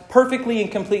God perfectly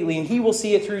and completely. And he will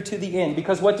see it through to the end.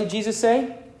 Because what did Jesus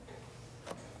say?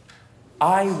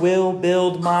 I will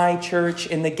build my church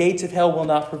and the gates of hell will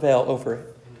not prevail over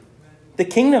it. The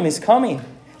kingdom is coming.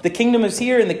 The kingdom is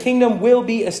here and the kingdom will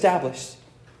be established.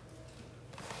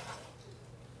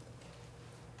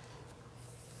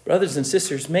 Brothers and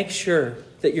sisters, make sure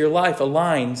that your life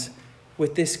aligns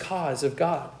with this cause of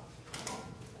God.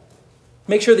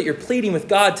 Make sure that you're pleading with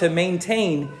God to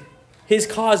maintain his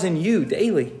cause in you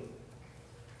daily.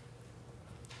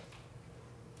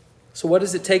 So what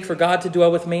does it take for God to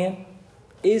dwell with man?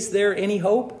 Is there any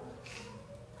hope?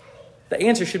 The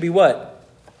answer should be what?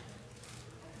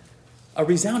 A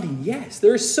resounding yes.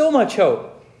 There is so much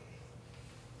hope.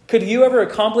 Could you ever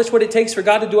accomplish what it takes for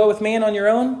God to dwell with man on your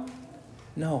own?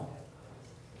 No.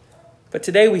 But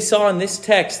today we saw in this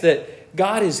text that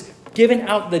God has given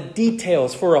out the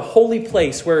details for a holy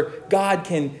place where God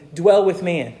can dwell with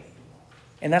man.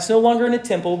 And that's no longer in a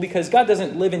temple, because God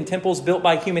doesn't live in temples built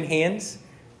by human hands,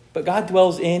 but God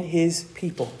dwells in his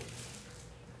people.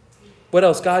 What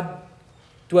else? God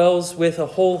dwells with a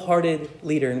wholehearted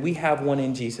leader, and we have one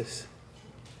in Jesus.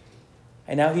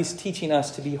 And now he's teaching us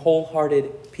to be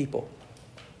wholehearted people.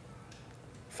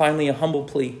 Finally, a humble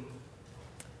plea.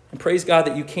 And praise God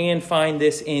that you can find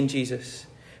this in Jesus.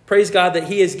 Praise God that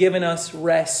he has given us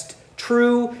rest.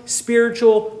 True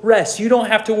spiritual rest. You don't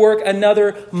have to work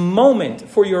another moment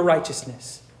for your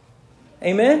righteousness.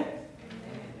 Amen?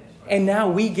 And now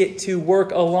we get to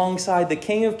work alongside the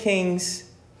King of Kings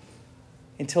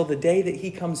until the day that he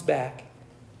comes back,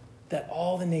 that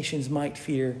all the nations might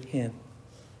fear him.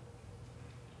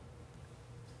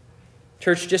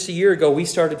 Church, just a year ago, we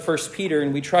started 1 Peter,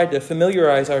 and we tried to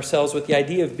familiarize ourselves with the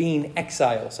idea of being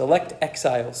exiles, elect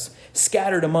exiles,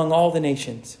 scattered among all the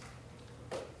nations.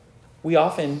 We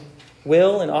often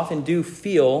will and often do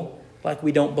feel like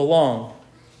we don't belong,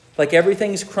 like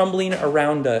everything's crumbling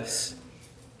around us.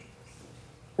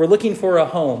 We're looking for a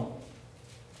home,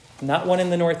 not one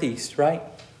in the Northeast, right?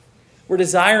 We're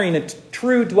desiring a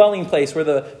true dwelling place where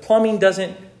the plumbing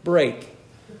doesn't break,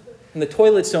 and the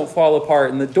toilets don't fall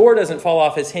apart, and the door doesn't fall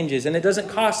off its hinges, and it doesn't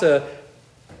cost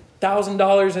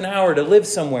 $1,000 an hour to live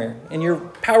somewhere, and your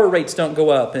power rates don't go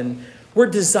up. And we're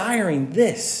desiring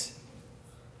this.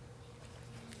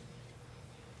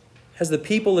 As the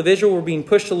people of Israel were being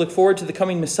pushed to look forward to the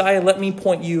coming Messiah, let me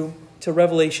point you to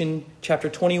Revelation chapter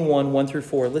 21, 1 through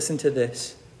 4. Listen to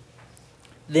this.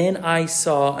 Then I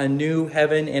saw a new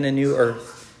heaven and a new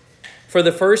earth. For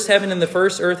the first heaven and the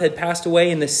first earth had passed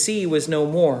away, and the sea was no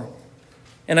more.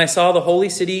 And I saw the holy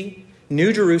city,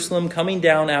 New Jerusalem, coming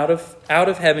down out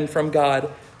of heaven from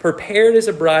God, prepared as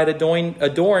a bride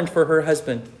adorned for her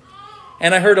husband.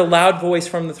 And I heard a loud voice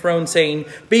from the throne saying,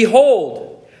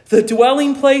 Behold, the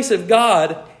dwelling place of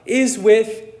God is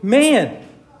with man.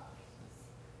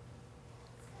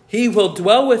 He will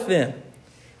dwell with them,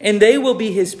 and they will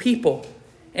be his people,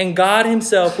 and God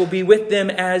himself will be with them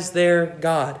as their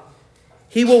God.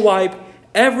 He will wipe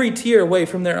every tear away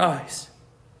from their eyes.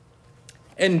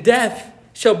 And death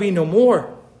shall be no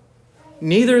more.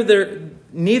 Neither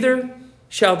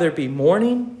shall there be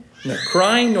mourning, nor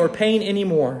crying, nor pain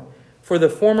anymore, for the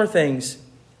former things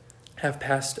have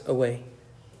passed away.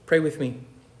 Pray with me.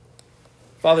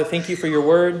 Father, thank you for your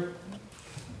word.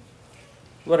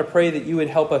 Lord, I pray that you would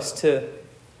help us to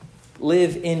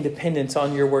live in dependence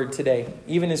on your word today,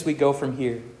 even as we go from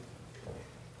here.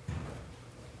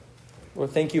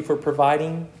 Lord, thank you for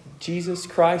providing Jesus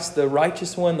Christ, the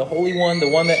righteous one, the holy one, the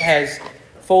one that has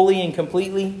fully and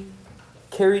completely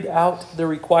carried out the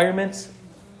requirements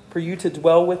for you to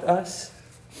dwell with us.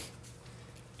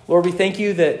 Lord, we thank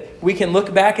you that we can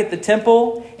look back at the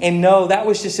temple and know that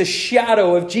was just a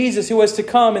shadow of Jesus who was to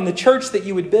come in the church that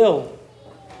you would build.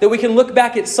 That we can look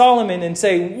back at Solomon and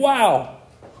say, wow,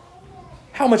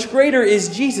 how much greater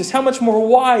is Jesus? How much more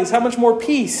wise? How much more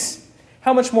peace?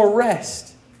 How much more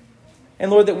rest? And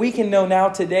Lord, that we can know now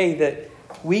today that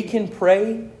we can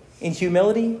pray in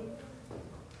humility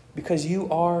because you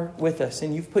are with us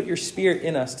and you've put your Spirit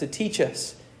in us to teach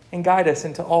us and guide us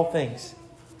into all things.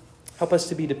 Help us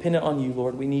to be dependent on you,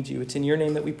 Lord. We need you. It's in your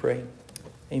name that we pray.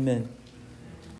 Amen.